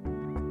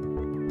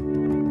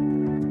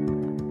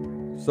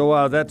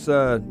 So that's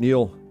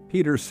Neil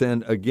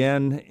Peterson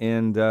again,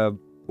 and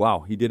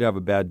wow, he did have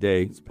a bad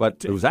day,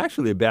 but it was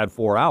actually a bad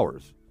 4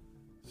 hours.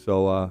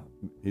 So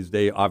his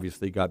day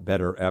obviously got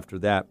better after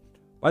that.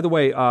 By the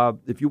way,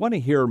 if you want to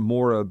hear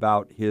more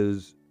about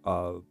his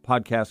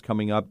podcast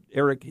coming up,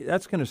 Eric,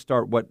 that's going to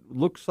start what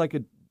looks like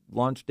a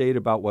launch date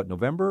about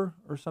November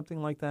or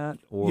something like that?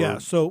 Or yeah,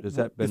 so has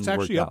that been it's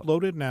actually worked out?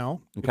 Uploaded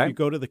now. Okay. If you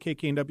go to the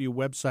KKNW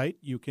website,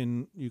 you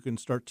can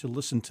start to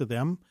listen to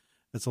them.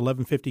 It's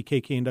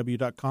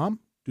 1150kknw.com.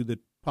 Do the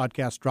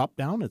podcast drop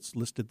down. It's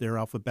listed there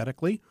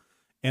alphabetically.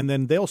 And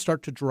then they'll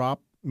start to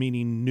drop,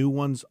 meaning new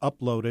ones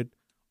uploaded,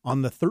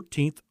 on the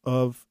 13th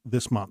of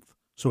this month.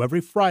 So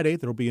every Friday,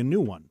 there'll be a new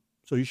one.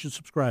 So you should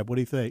subscribe. What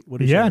do you think? What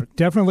do you think?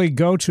 Definitely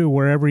go to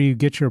wherever you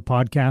get your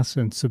podcasts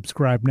and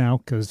subscribe now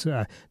because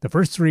the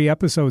first 3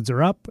 episodes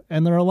are up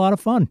and they're a lot of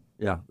fun.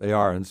 Yeah, they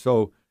are. And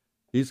so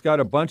he's got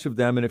a bunch of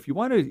them. And if you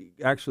want to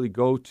actually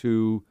go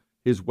to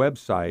his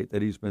website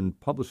that he's been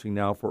publishing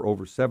now for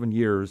over 7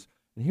 years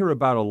and hear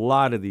about a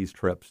lot of these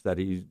trips that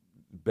he's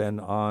been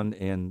on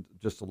and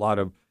just a lot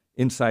of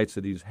insights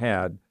that he's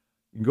had,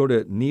 you can go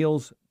to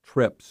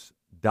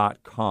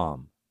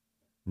neilstrips.com.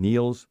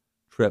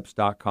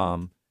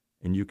 neilstrips.com.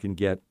 And you can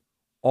get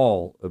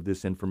all of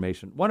this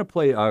information. I want to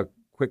play a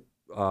quick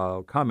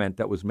comment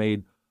that was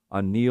made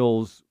on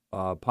Neil's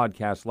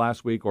podcast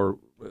last week or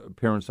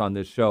appearance on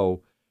this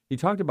show. He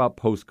talked about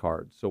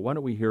postcards. So why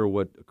don't we hear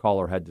what a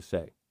caller had to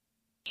say?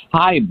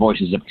 Hi,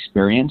 Voices of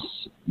Experience.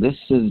 This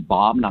is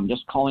Bob, and I'm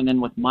just calling in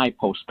with my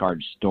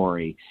postcard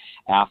story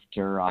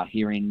after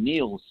hearing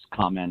Neil's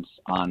comments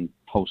on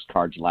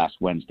postcards last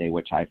Wednesday,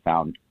 which I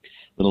found a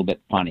little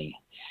bit funny.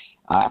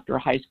 After a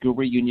high school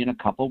reunion a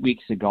couple of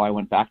weeks ago, I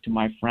went back to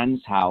my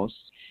friend's house,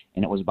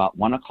 and it was about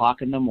 1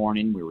 o'clock in the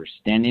morning. We were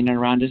standing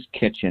around his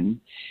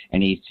kitchen,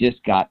 and he's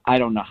just got, I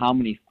don't know how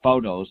many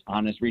photos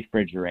on his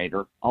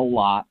refrigerator, a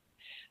lot.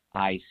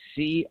 I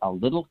see a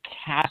little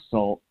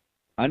castle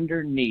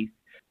underneath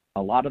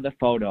a lot of the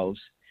photos.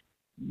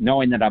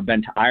 Knowing that I've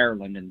been to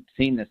Ireland and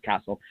seen this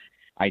castle,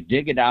 I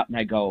dig it out and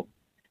I go,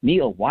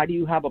 Neil, why do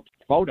you have a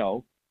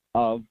photo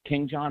of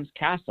King John's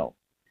castle?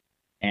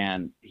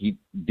 And he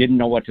didn't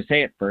know what to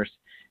say at first.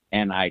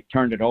 And I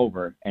turned it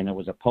over, and it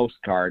was a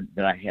postcard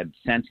that I had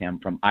sent him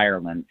from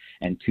Ireland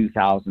in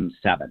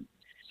 2007.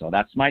 So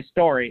that's my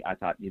story. I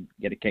thought you'd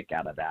get a kick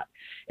out of that.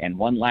 And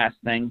one last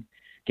thing,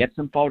 get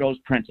some photos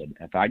printed.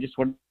 If I just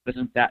would have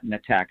sent that in a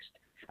text,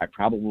 I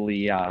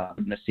probably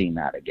wouldn't have seen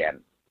that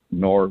again,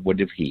 nor would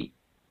have he.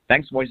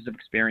 Thanks, Voices of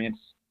Experience.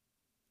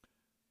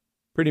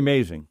 Pretty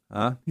amazing,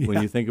 huh? Yeah.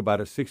 When you think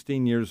about it,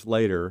 16 years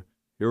later,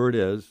 here it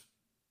is.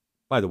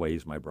 By the way,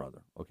 he's my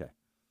brother. Okay.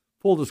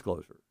 Full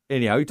disclosure.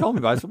 Anyhow, he told me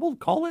about it. I said, well,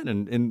 call in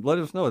and let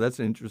us know. That's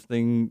an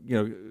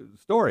interesting,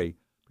 story.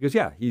 Because,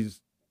 yeah,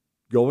 he's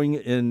going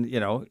in,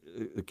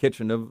 the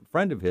kitchen of a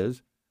friend of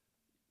his,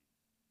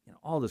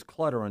 all this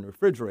clutter on the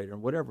refrigerator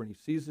and whatever, and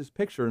he sees this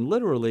picture, and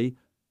literally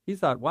he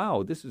thought,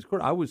 wow, this is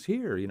cool. I was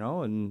here,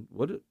 and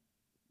it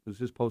was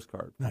his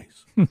postcard.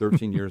 Nice.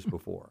 13 years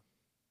before.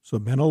 So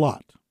it meant a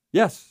lot.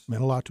 Yes.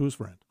 Meant a lot to his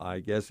friend. I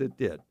guess it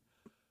did.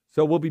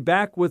 So we'll be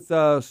back with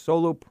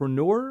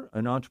Solopreneur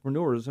and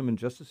Entrepreneurism in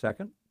just a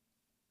second.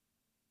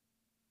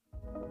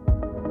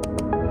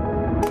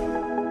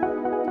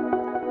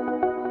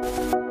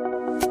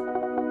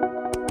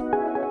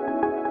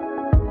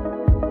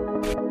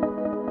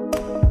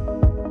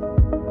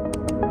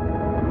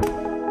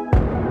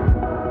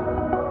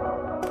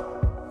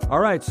 All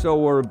right, so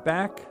we're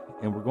back,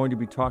 and we're going to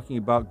be talking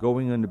about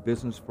going into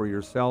business for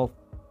yourself.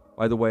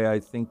 By the way, I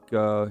think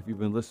if you've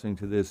been listening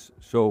to this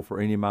show for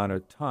any amount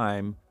of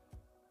time,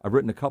 I've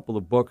written a couple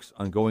of books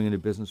on going into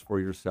business for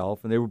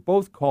yourself, and they were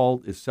both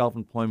called Is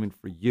Self-Employment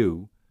for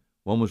You?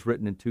 One was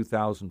written in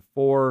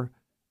 2004,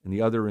 and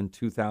the other in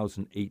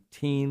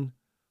 2018.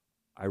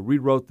 I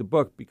rewrote the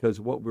book because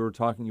of what we were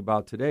talking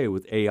about today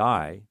with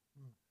AI.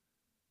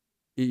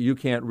 You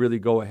can't really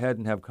go ahead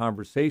and have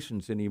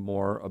conversations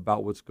anymore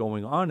about what's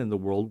going on in the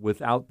world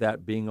without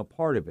that being a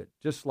part of it.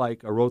 Just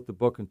like I wrote the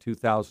book in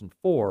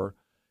 2004,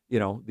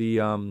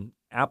 the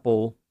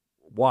Apple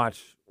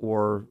Watch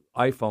or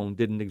iPhone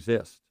didn't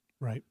exist.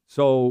 Right.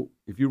 So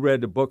if you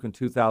read the book in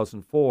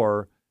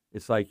 2004,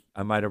 it's like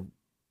I might have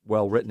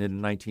written it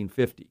in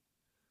 1950.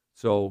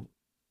 So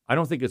I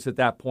don't think it's at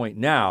that point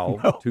now,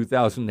 no.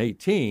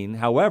 2018.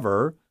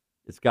 However,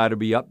 it's got to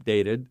be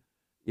updated,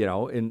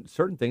 in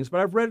certain things.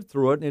 But I've read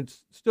through it, and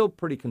it's still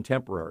pretty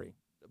contemporary.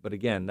 But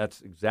again,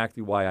 that's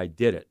exactly why I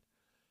did it.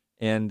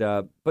 And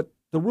but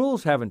the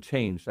rules haven't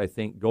changed, I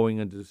think, going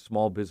into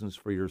small business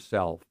for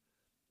yourself.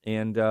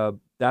 And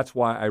that's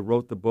why I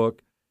wrote the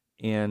book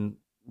and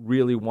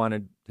really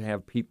wanted to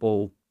have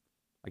people,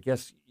 I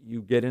guess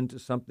you get into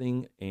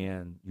something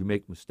and you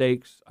make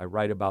mistakes. I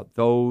write about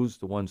those,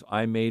 the ones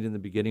I made in the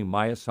beginning,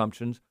 my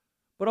assumptions,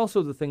 but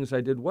also the things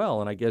I did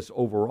well. And I guess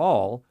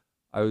overall,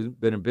 I've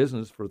been in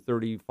business for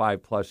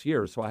 35 plus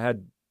years, so I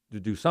had to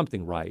do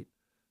something right.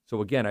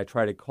 So again, I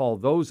try to call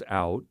those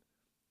out.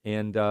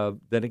 And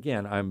then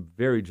again, I'm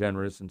very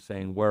generous in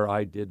saying where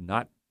I did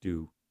not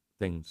do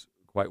things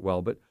quite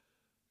well. But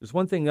there's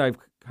one thing I've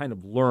kind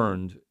of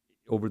learned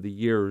over the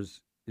years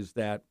is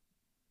that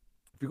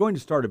if you're going to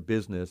start a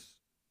business,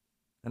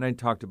 and I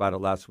talked about it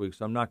last week,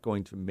 so I'm not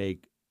going to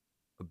make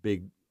a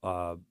big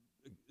talk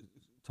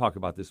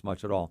about this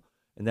much at all.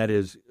 And that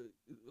is,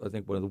 I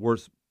think one of the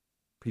worst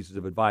pieces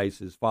of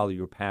advice is follow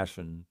your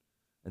passion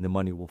and the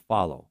money will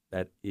follow.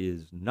 That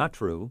is not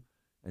true.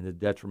 And the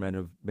detriment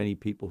of many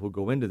people who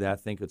go into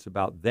that think it's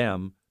about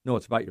them. No,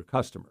 it's about your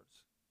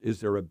customers. Is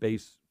there a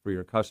base for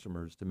your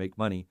customers to make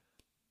money?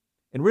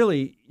 And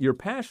really, your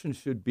passion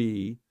should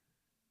be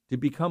to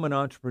become an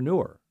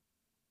entrepreneur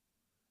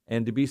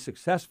and to be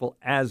successful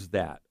as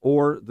that,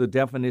 or the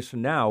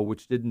definition now,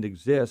 which didn't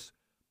exist,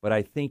 but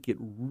I think it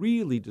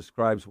really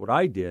describes what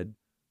I did,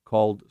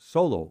 called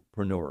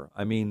solopreneur.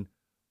 I mean,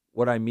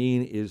 what I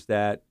mean is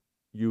that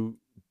you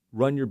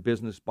run your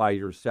business by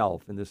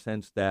yourself in the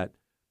sense that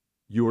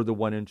you're the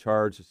one in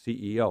charge, the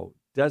CEO.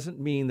 Doesn't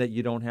mean that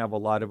you don't have a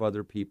lot of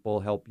other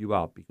people help you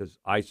out, because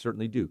I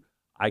certainly do.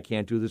 I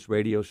can't do this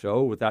radio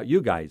show without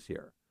you guys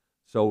here.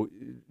 So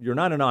you're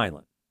not an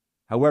island.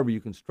 However, you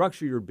can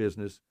structure your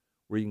business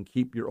where you can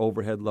keep your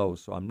overhead low.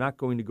 So I'm not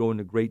going to go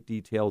into great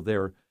detail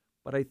there,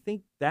 but I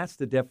think that's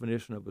the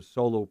definition of a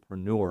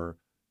solopreneur,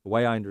 the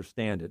way I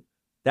understand it,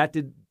 that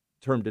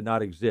term did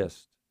not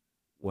exist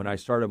when I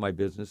started my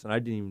business, and I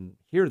didn't even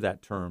hear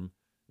that term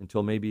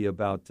until maybe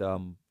about,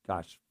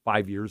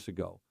 5 years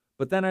ago.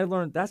 But then I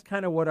learned that's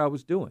kind of what I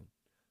was doing.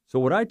 So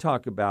what I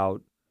talk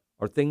about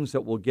are things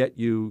that will get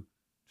you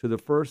to the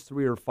first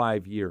 3 or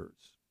 5 years.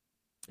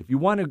 If you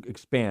want to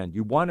expand,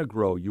 you want to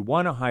grow, you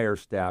want to hire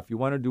staff, you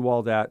want to do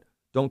all that,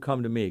 don't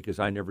come to me because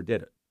I never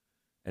did it.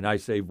 And I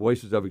say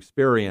voices of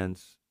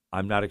experience,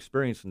 I'm not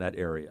experienced in that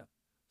area.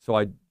 So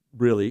I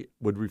really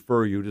would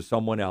refer you to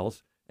someone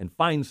else and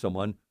find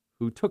someone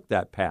who took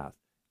that path.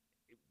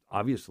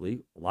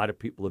 Obviously, a lot of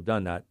people have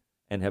done that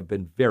and have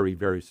been very,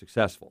 very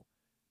successful.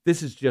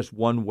 This is just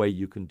one way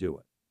you can do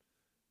it.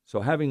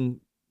 So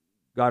having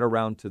got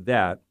around to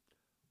that,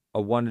 I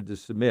wanted to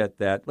submit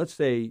that, let's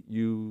say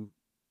you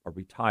are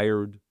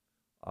retired,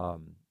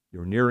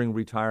 you're nearing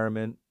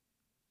retirement,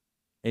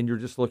 and you're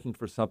just looking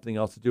for something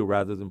else to do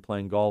rather than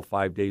playing golf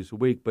 5 days a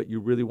week, but you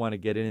really want to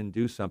get in and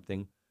do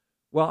something.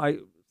 Well, I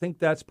think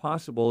that's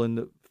possible, and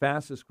the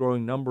fastest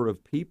growing number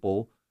of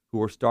people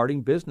who are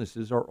starting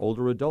businesses are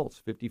older adults,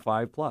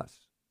 55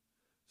 plus.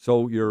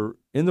 So you're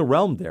in the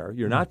realm there.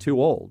 You're not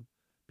too old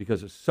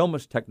because there's so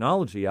much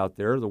technology out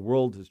there. The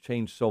world has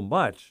changed so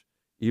much,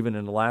 even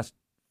in the last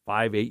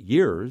 5-8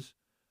 years.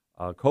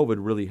 COVID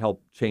really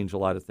helped change a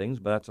lot of things,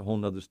 but that's a whole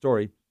nother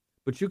story.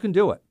 But you can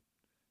do it.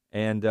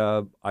 And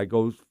I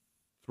go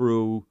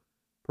through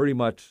pretty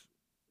much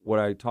what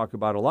I talk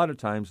about a lot of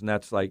times, and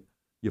that's like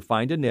you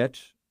find a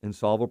niche and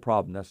solve a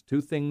problem. That's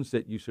two things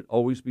that you should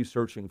always be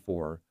searching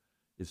for,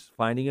 is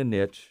finding a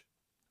niche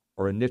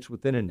or a niche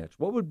within a niche.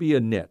 What would be a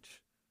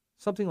niche?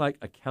 Something like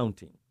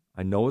accounting.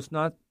 I know it's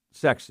not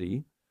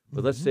sexy,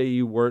 but let's say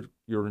you work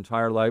your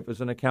entire life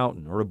as an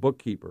accountant or a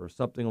bookkeeper or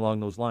something along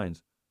those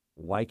lines.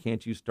 Why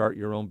can't you start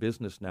your own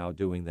business now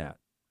doing that?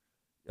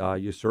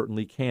 You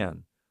certainly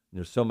can.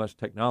 There's so much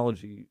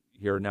technology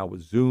here now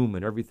with Zoom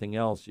and everything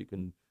else. You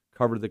can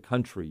cover the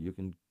country. You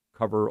can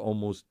cover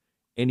almost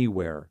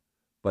anywhere.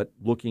 But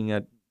looking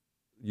at,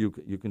 you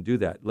can do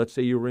that. Let's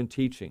say you were in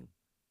teaching.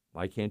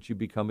 Why can't you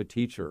become a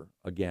teacher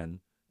again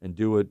and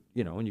do it,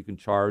 and you can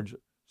charge a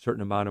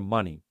certain amount of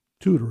money.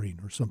 Tutoring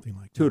or something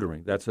like that.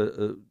 Tutoring, that's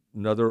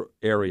another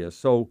area.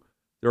 So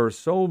there are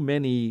so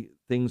many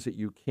things that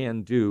you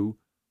can do.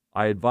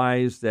 I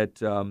advise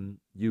that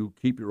you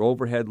keep your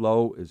overhead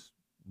low as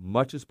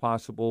much as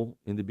possible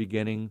in the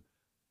beginning.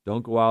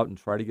 Don't go out and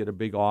try to get a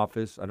big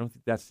office. I don't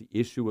think that's the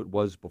issue it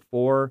was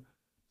before.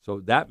 So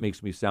that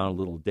makes me sound a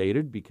little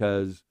dated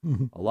because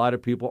a lot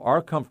of people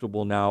are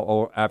comfortable now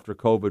or after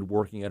COVID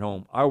working at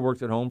home. I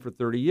worked at home for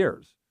 30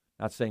 years.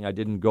 Not saying I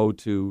didn't go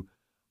to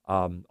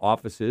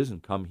offices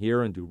and come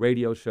here and do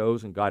radio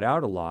shows and got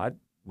out a lot,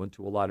 went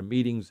to a lot of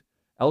meetings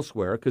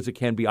elsewhere because it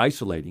can be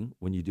isolating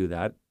when you do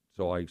that.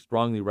 So I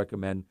strongly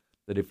recommend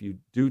that if you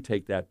do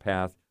take that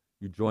path,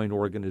 you join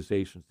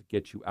organizations that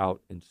get you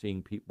out and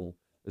seeing people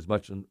as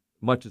much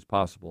as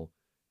possible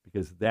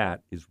because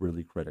that is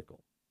really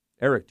critical.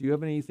 Eric, do you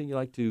have anything you'd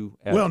like to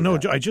add? Well, no,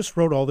 that? I just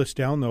wrote all this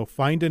down, though.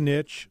 Find a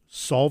niche,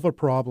 solve a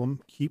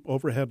problem, keep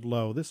overhead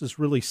low. This is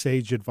really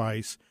sage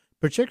advice,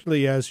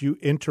 particularly as you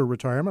enter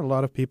retirement. A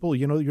lot of people,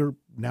 you're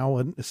now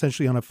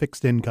essentially on a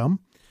fixed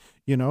income,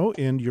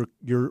 and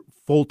your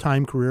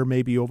full-time career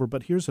may be over,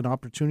 but here's an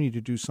opportunity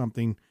to do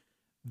something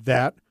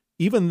that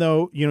even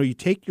though, you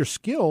take your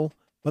skill,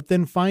 but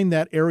then find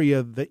that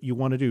area that you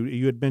want to do.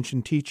 You had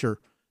mentioned teacher.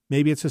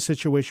 Maybe it's a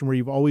situation where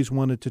you've always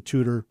wanted to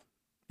tutor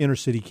inner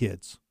city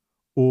kids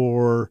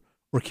or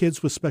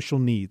kids with special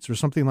needs or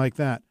something like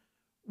that.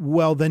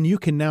 Well, then you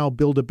can now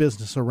build a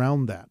business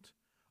around that.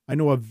 I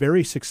know a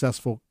very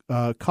successful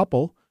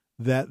couple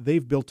that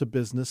they've built a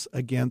business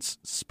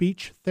against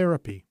speech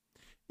therapy,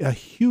 a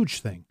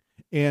huge thing.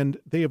 And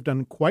they have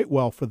done quite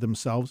well for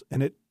themselves,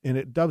 and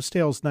it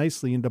dovetails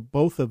nicely into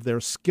both of their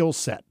skill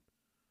set.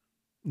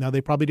 Now,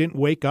 they probably didn't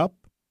wake up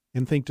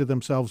and think to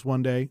themselves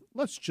one day,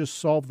 let's just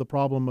solve the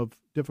problem of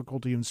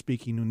difficulty in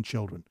speaking in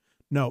children.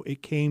 No,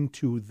 it came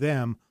to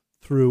them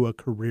through a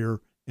career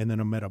and then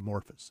a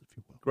metamorphosis, if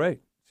you will. Great.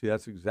 See,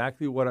 that's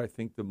exactly what I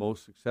think the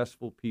most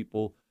successful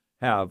people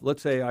have.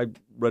 Let's say I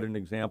read an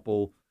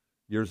example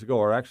years ago,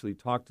 or actually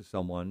talked to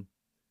someone,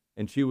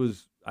 and she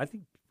was, I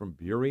think, from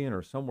Burien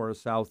or somewhere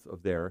south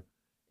of there,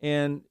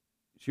 and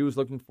she was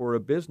looking for a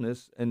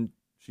business, and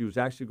she was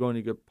actually going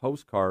to get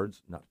business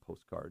cards. I got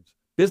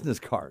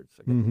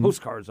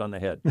postcards on the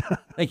head.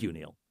 Thank you,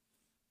 Neil.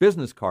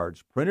 Business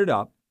cards printed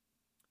up,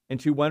 and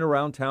she went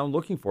around town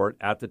looking for it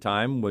at the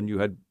time when you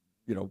had,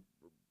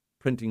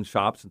 printing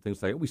shops and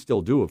things like that. We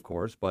still do, of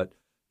course, but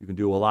you can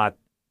do a lot,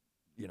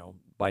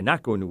 by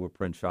not going to a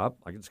print shop.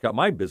 I just got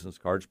my business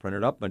cards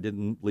printed up, and I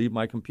didn't leave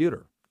my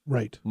computer.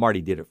 Right.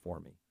 Marty did it for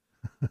me.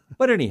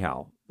 But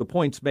anyhow, the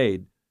point's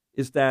made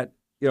is that,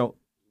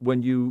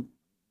 when you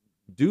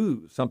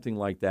do something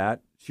like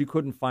that, she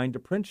couldn't find a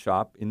print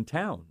shop in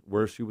town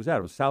where she was at.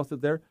 It was south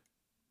of there.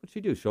 What'd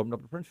she do? She opened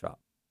up a print shop.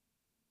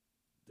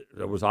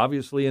 There was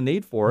obviously a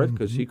need for it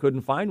because she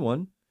couldn't find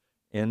one.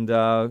 And,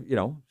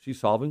 she's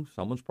solving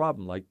someone's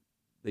problem like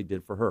they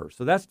did for her.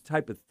 So that's the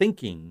type of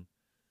thinking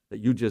that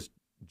you just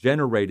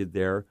generated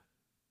there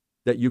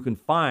that you can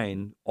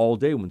find all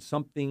day. When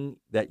something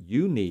that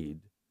you need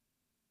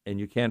and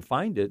you can't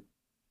find it,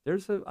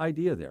 there's an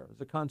idea there.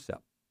 There's a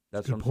concept.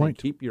 That's what I'm saying.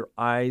 Keep your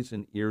eyes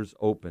and ears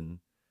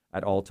open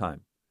at all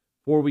time.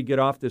 Before we get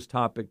off this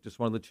topic, just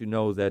want to let you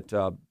know that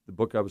the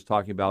book I was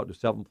talking about, The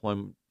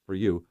Self-Employment for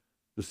You,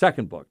 the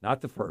second book,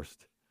 not the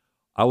first,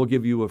 I will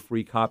give you a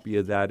free copy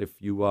of that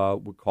if you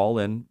would call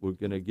in. We're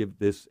going to give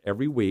this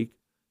every week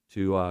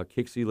to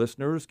Kixie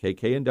listeners,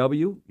 KK and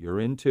W.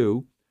 You're in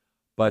too.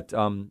 But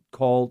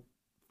call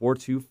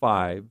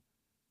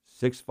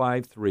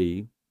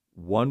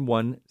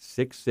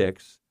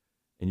 425-653-1166,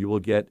 and you will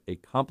get a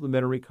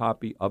complimentary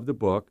copy of the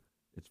book.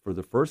 It's for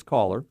the first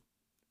caller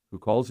who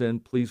calls in.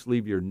 Please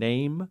leave your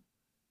name,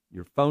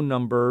 your phone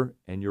number,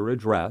 and your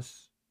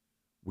address.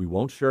 We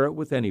won't share it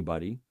with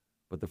anybody,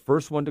 but the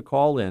first one to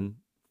call in,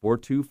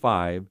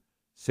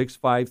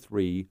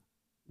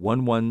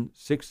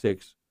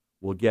 425-653-1166,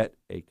 will get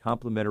a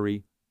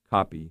complimentary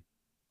copy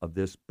of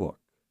this book.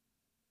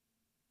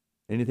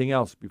 Anything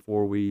else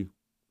before we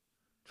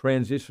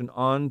transition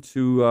on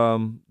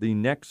to the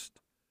next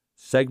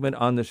segment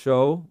on the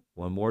show?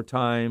 One more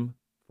time,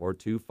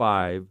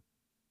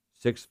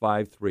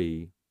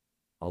 425-653-1166.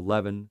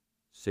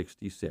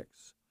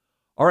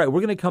 All right,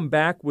 we're going to come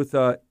back with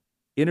an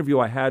interview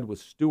I had with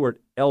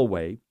Stuart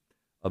Elway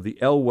of the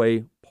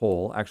Elway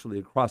poll, actually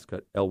a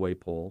Crosscut Elway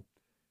poll.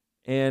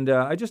 And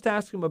I just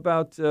asked him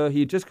about, he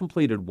had just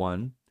completed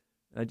one,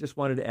 and I just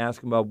wanted to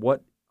ask him about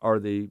what are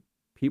the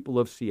people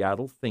of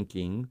Seattle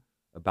thinking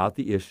about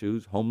the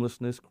issues,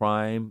 homelessness,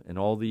 crime, and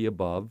all the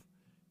above.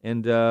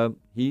 And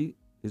he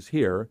is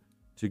here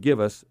to give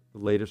us the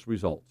latest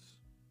results.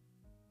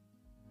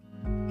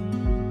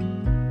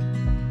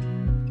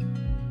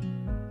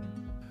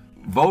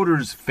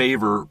 Voters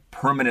favor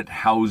permanent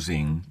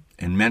housing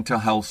and mental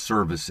health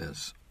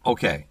services.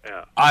 Okay,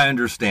 yeah. I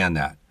understand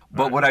that.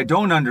 But what I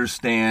don't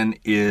understand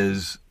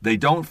is they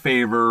don't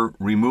favor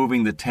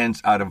removing the tents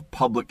out of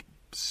public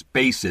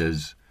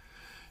spaces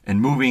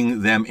and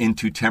moving them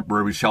into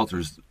temporary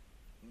shelters.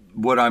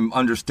 What I'm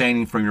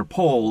understanding from your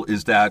poll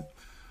is that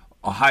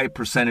a high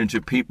percentage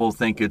of people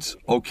think it's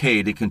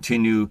okay to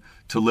continue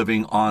to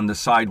living on the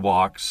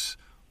sidewalks,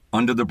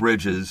 under the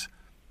bridges,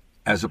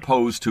 as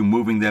opposed to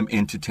moving them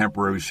into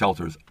temporary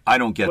shelters. I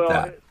don't get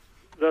that.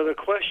 The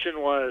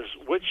question was,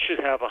 which should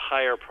have a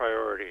higher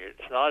priority?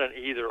 It's not an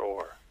either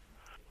or.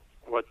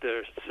 What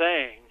they're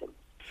saying,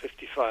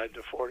 55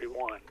 to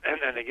 41, and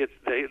then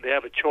they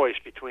have a choice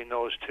between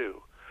those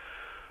two.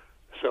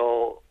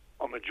 So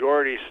a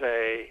majority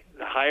say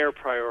the higher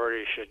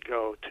priority should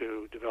go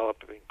to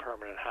developing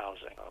permanent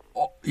housing.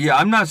 Yeah,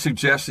 I'm not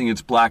suggesting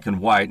it's black and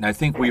white, and I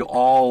think we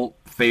all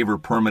favor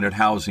permanent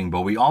housing,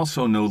 but we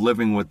also know,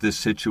 living with this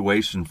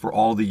situation for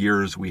all the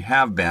years we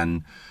have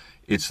been,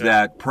 it's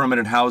that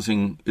permanent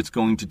housing, it's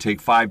going to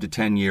take 5 to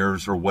 10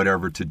 years or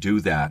whatever to do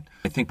that.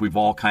 I think we've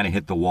all kind of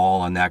hit the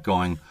wall on that,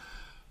 going,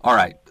 all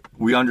right,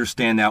 we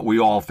understand that, we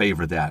all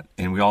favor that,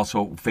 and we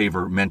also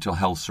favor mental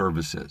health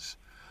services.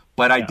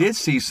 But I did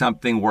see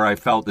something where I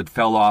felt it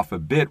fell off a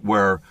bit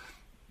where,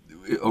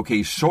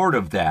 okay, short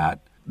of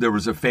that, there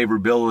was a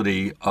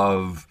favorability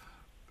of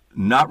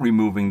not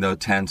removing the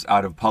tents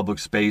out of public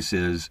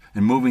spaces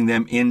and moving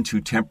them into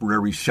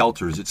temporary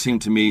shelters. It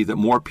seemed to me that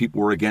more people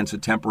were against the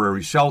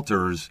temporary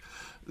shelters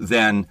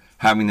than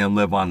having them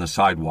live on the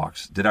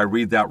sidewalks. Did I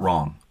read that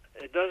wrong?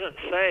 It doesn't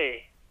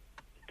say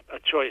a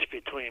choice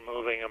between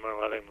moving them and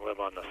letting them live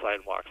on the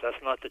sidewalks.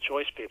 That's not the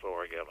choice people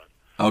were given.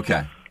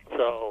 Okay.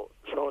 So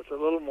it's a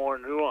little more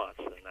nuanced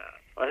than that.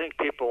 I think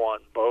people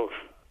want both,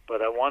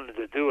 but I wanted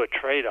to do a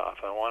trade-off.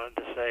 I wanted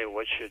to say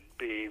what should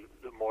be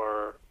the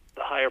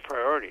higher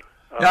priority.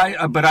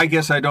 But I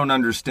guess I don't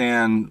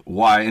understand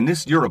why. And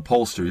this, you're a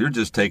pollster. You're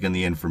just taking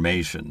the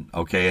information,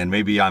 okay? And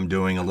maybe I'm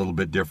doing a little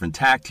bit different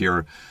tact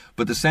here.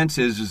 But the sense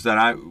is that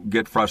I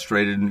get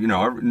frustrated. And,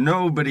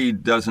 nobody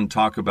doesn't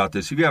talk about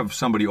this. If you have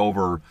somebody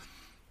over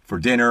for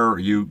dinner or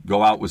you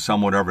go out with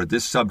someone, whatever,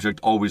 this subject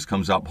always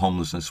comes up,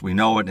 homelessness. We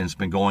know it, and it's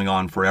been going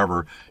on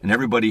forever. And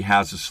everybody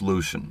has a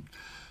solution.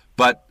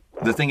 But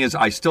the thing is,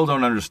 I still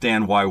don't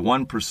understand why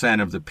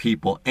 1% of the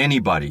people,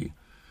 anybody,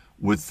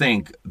 would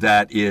think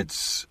that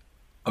it's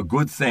a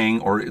good thing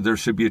or there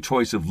should be a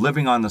choice of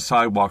living on the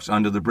sidewalks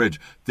under the bridge.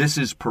 This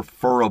is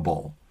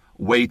preferable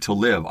way to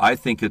live. I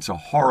think it's a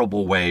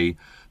horrible way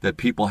that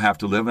people have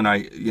to live, and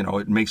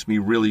it makes me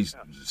really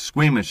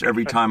squeamish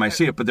every time I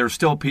see it. But there's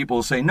still people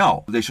who say,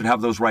 no, they should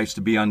have those rights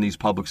to be on these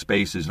public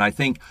spaces. And I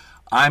think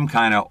I'm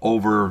kind of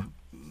over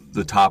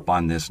the top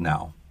on this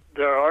now.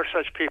 There are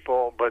such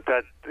people, but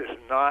that is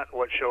not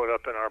what showed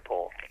up in our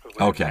poll.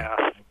 Okay.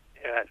 Asked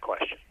that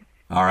question.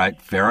 All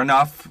right, fair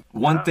enough.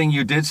 One thing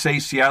you did say,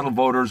 Seattle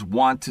voters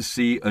want to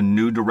see a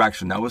new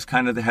direction. That was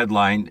kind of the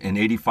headline, and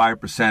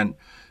 85%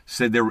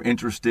 said they were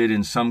interested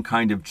in some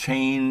kind of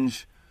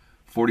change.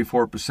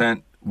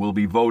 44% will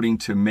be voting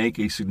to make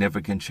a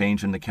significant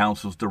change in the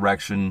council's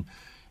direction,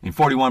 and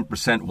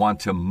 41% want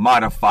to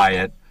modify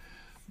it.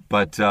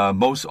 But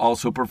most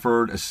also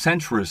preferred a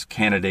centrist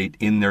candidate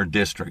in their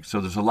district. So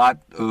there's a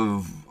lot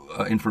of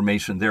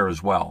information there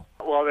as well.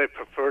 Well, they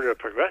prefer a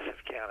progressive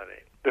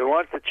candidate. They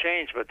want to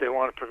change, but they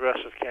want a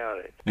progressive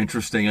candidate.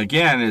 Interesting.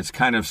 Again, it's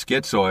kind of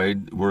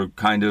schizoid. We're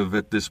kind of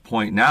at this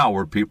point now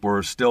where people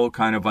are still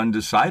kind of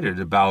undecided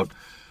about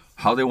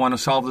how they want to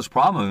solve this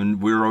problem.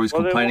 And we're always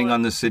complaining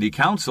on the city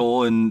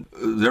council, and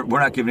we're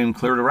not giving them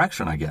clear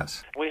direction, I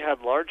guess. We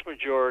had large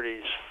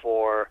majorities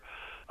for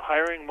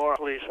hiring more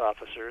police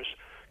officers,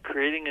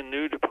 creating a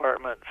new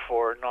department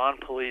for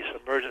non-police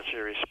emergency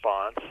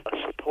response,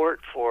 support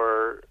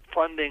for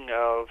funding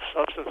of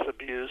substance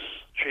abuse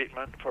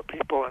treatment for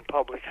people in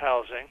public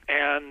housing,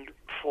 and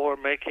for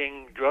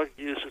making drug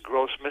use a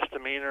gross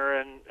misdemeanor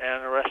and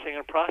arresting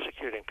and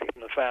prosecuting people.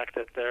 And the fact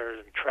that they're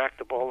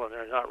intractable and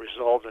they're not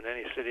resolved in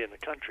any city in the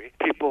country,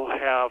 people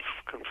have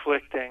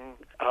conflicting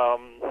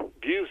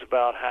views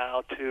about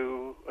how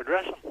to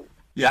address them.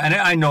 Yeah, and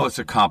I know it's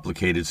a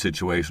complicated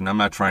situation. I'm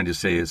not trying to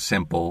say it's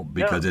simple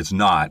because it's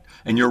not.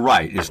 And you're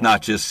right. It's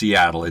not just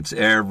Seattle. It's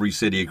every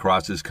city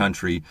across this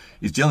country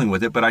is dealing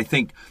with it. But I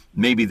think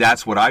maybe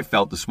that's what I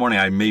felt this morning.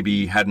 I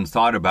maybe hadn't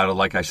thought about it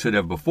like I should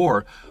have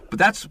before. But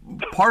that's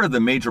part of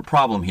the major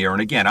problem here.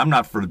 And again, I'm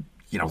not for,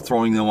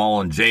 throwing them all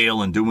in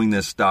jail and doing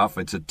this stuff.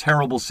 It's a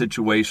terrible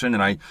situation.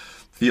 And I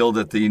feel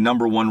that the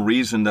number one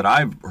reason that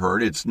I've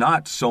heard, it's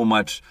not so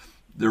much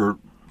they're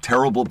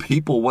terrible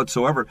people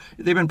whatsoever.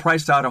 They've been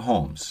priced out of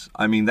homes.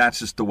 I mean, that's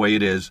just the way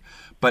it is.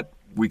 But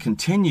we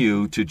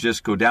continue to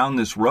just go down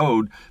this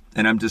road,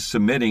 and I'm just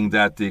submitting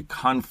that the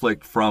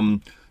conflict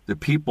from the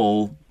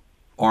people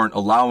aren't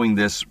allowing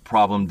this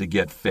problem to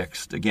get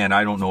fixed. Again,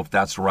 I don't know if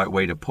that's the right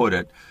way to put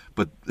it,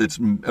 but it's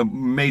a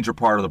major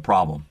part of the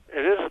problem.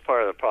 It is a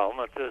part of the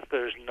problem.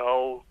 There's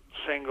no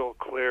single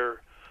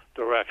clear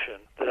direction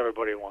that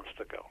everybody wants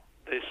to go.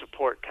 They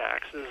support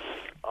taxes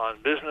on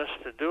business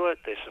to do it.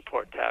 They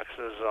support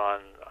taxes on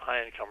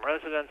high-income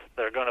residents.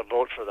 They're going to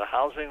vote for the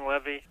housing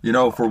levy.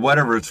 For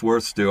whatever it's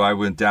worth, Stu, I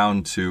went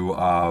down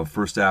to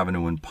First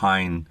Avenue in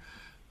Pine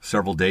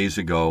several days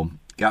ago,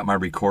 got my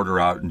recorder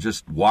out, and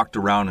just walked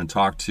around and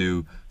talked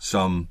to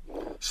some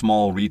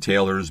small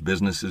retailers,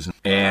 businesses,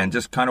 and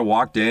just kind of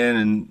walked in,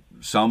 and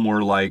some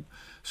were like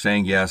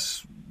saying,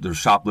 yes, there's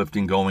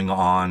shoplifting going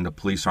on. The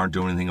police aren't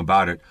doing anything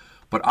about it.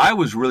 But I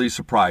was really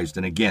surprised,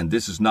 and again,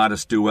 this is not a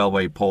Stu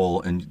Elway poll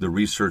and the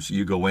research that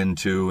you go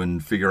into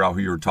and figure out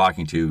who you're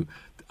talking to.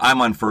 I'm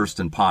on First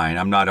and Pine.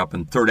 I'm not up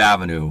in Third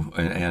Avenue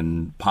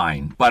and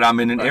Pine, but I'm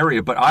in an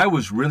area. But I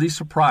was really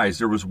surprised.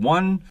 There was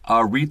one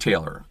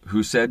retailer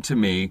who said to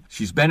me,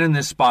 she's been in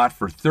this spot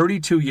for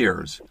 32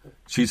 years.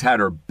 She's had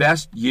her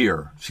best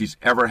year she's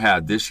ever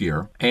had this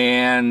year.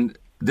 And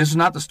this is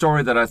not the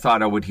story that I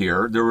thought I would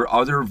hear. There were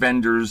other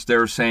vendors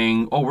there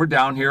saying, oh, we're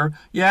down here.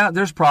 Yeah,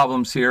 there's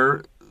problems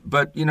here.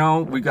 But,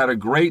 we got a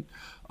great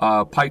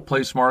Pike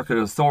Place Market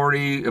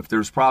Authority. If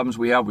there's problems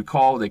we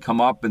call, they come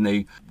up and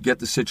they get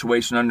the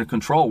situation under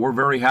control. We're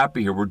very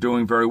happy here. We're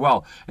doing very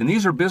well. And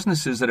these are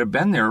businesses that have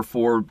been there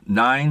for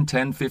 9,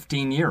 10,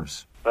 15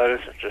 years. That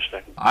is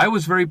interesting. I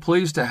was very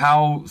pleased to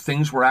how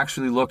things were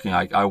actually looking.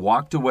 I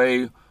walked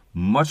away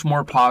much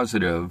more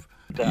positive.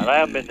 I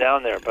haven't been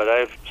down there, but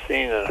I've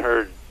seen and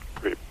heard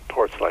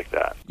reports like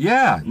that.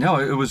 Yeah, no,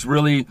 it was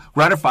really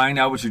gratifying.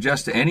 I would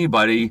suggest to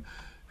anybody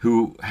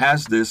who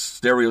has this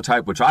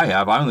stereotype, which I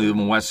have. I only live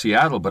in West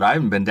Seattle, but I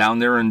haven't been down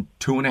there in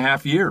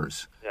 2.5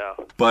 years. Yeah.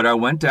 But I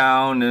went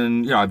down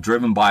and, I've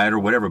driven by it or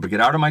whatever, but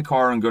get out of my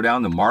car and go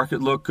down. The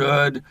market looked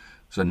good. It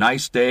was a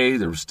nice day.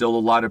 There were still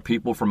a lot of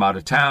people from out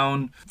of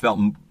town. Felt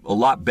a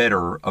lot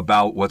better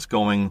about what's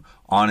going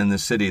on in the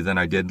city than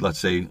I did, let's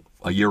say,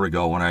 a year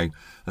ago when I,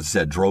 as I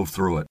said, drove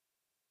through it.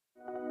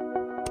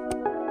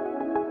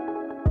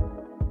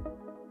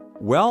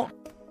 Well,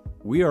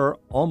 we are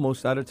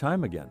almost out of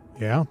time again.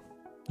 Yeah.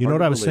 You know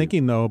what I was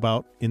thinking, though,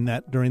 about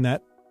during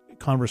that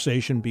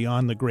conversation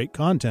beyond the great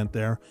content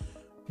there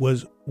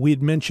was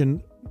we'd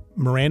mentioned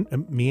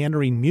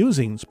Meandering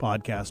Musings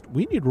podcast.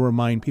 We need to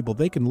remind people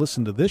they can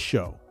listen to this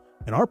show,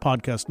 and our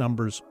podcast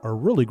numbers are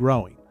really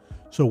growing.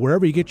 So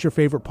wherever you get your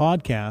favorite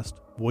podcast,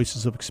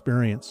 Voices of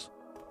Experience,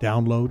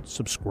 download,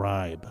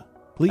 subscribe.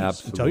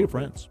 Please, and tell your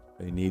friends.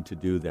 They need to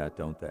do that,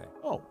 don't they?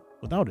 Oh,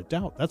 without a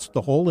doubt. That's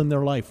the hole in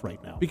their life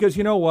right now. Because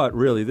you know what?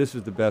 Really, this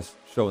is the best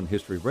show in the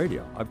history of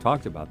radio. I've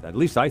talked about that. At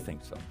least I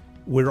think so.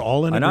 We're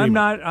all in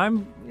agreement.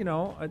 And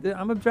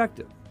I'm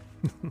objective.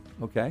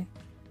 Okay?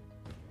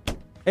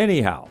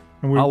 Anyhow.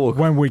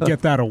 When we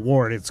get that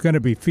award, it's going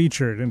to be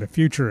featured in a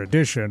future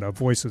edition of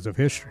Voices of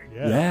History.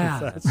 Yeah,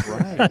 that's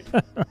right.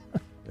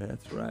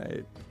 That's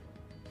right.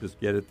 Just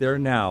get it there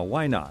now.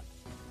 Why not?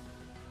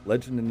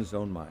 Legend in his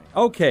own mind.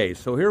 Okay,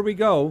 so here we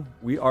go.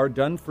 We are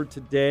done for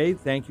today.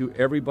 Thank you,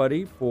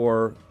 everybody,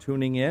 for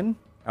tuning in.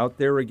 Out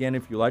there, again,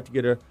 if you'd like to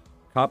get a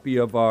copy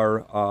of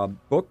our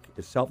book,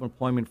 Is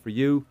Self-Employment for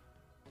You,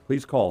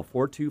 please call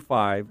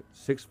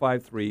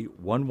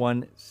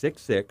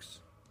 425-653-1166,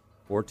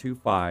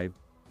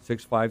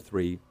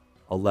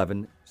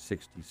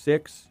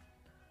 425-653-1166.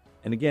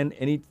 And again,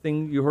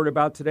 anything you heard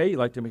about today you'd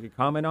like to make a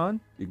comment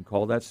on, you can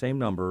call that same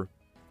number,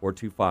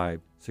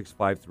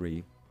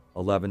 425-653-1166.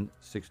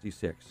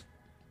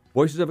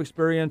 Voices of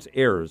Experience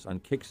airs on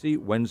KIXI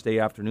Wednesday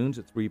afternoons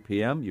at 3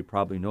 p.m. You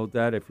probably know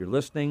that if you're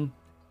listening.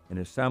 And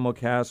is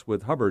simulcast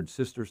with Hubbard's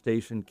sister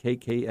station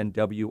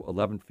KKNW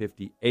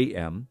 1150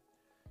 AM.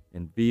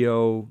 And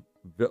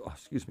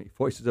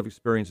Voices of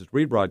Experience is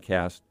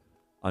rebroadcast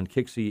on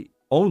KIXI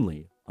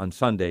only on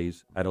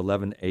Sundays at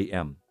 11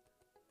 a.m.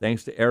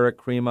 Thanks to Eric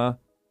Krema,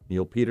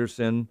 Neil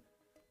Peterson,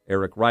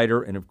 Eric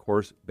Ryder, and of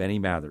course, Benny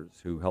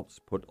Mathers, who helps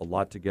put a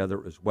lot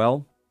together as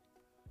well.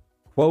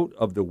 Quote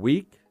of the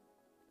week: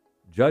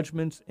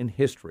 judgments in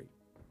history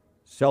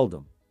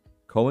seldom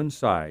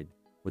coincide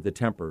with the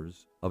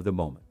tempers of the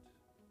moment.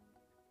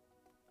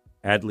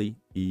 Adlai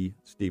E.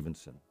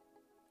 Stevenson.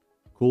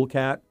 Cool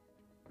cat.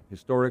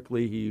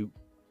 Historically, he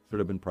should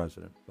have been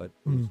president, but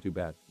it's too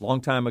bad.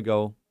 Long time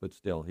ago, but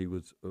still, he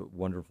was a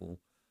wonderful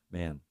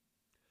man.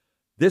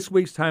 This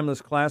week's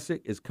Timeless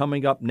Classic is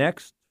coming up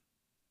next.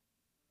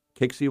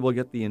 KIXI will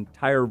get the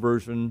entire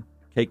version,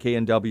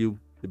 KKNW,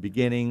 the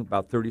beginning,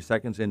 about 30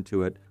 seconds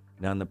into it.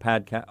 Now on the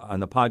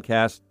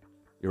podcast,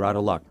 you're out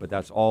of luck, but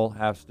that's all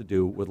has to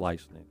do with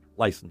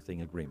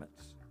licensing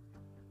agreements.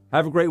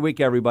 Have a great week,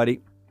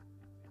 everybody.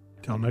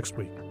 Till next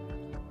week.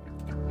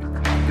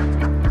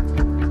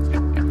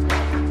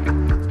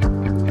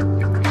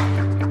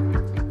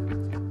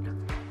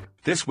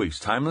 This week's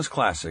Timeless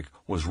Classic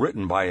was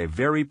written by a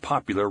very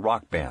popular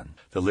rock band.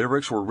 The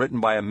lyrics were written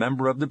by a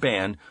member of the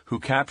band who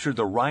captured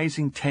the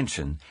rising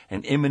tension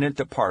and imminent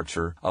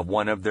departure of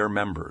one of their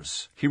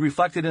members. He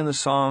reflected in the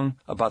song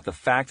about the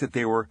fact that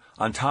they were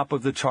on top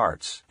of the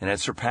charts and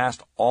had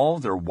surpassed all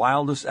their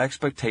wildest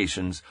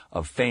expectations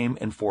of fame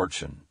and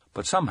fortune.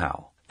 But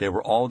somehow, they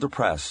were all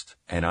depressed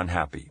and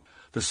unhappy.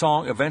 The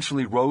song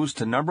eventually rose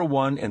to number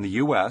 1 in the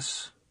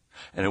U.S.,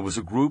 and it was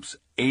the group's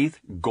 8th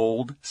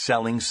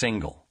gold-selling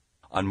single.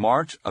 On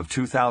March of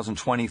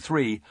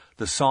 2023,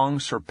 the song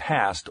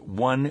surpassed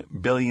 1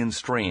 billion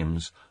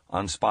streams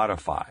on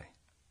Spotify.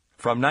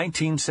 From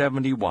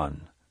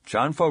 1971,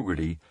 John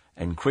Fogerty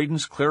and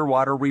Creedence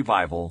Clearwater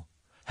Revival,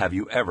 Have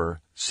You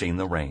Ever Seen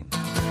the Rain?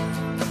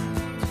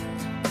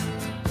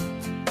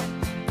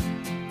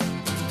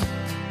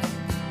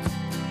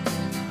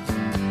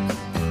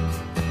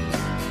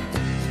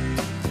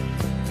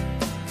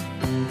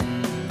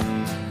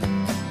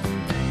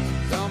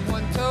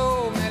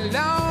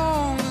 Down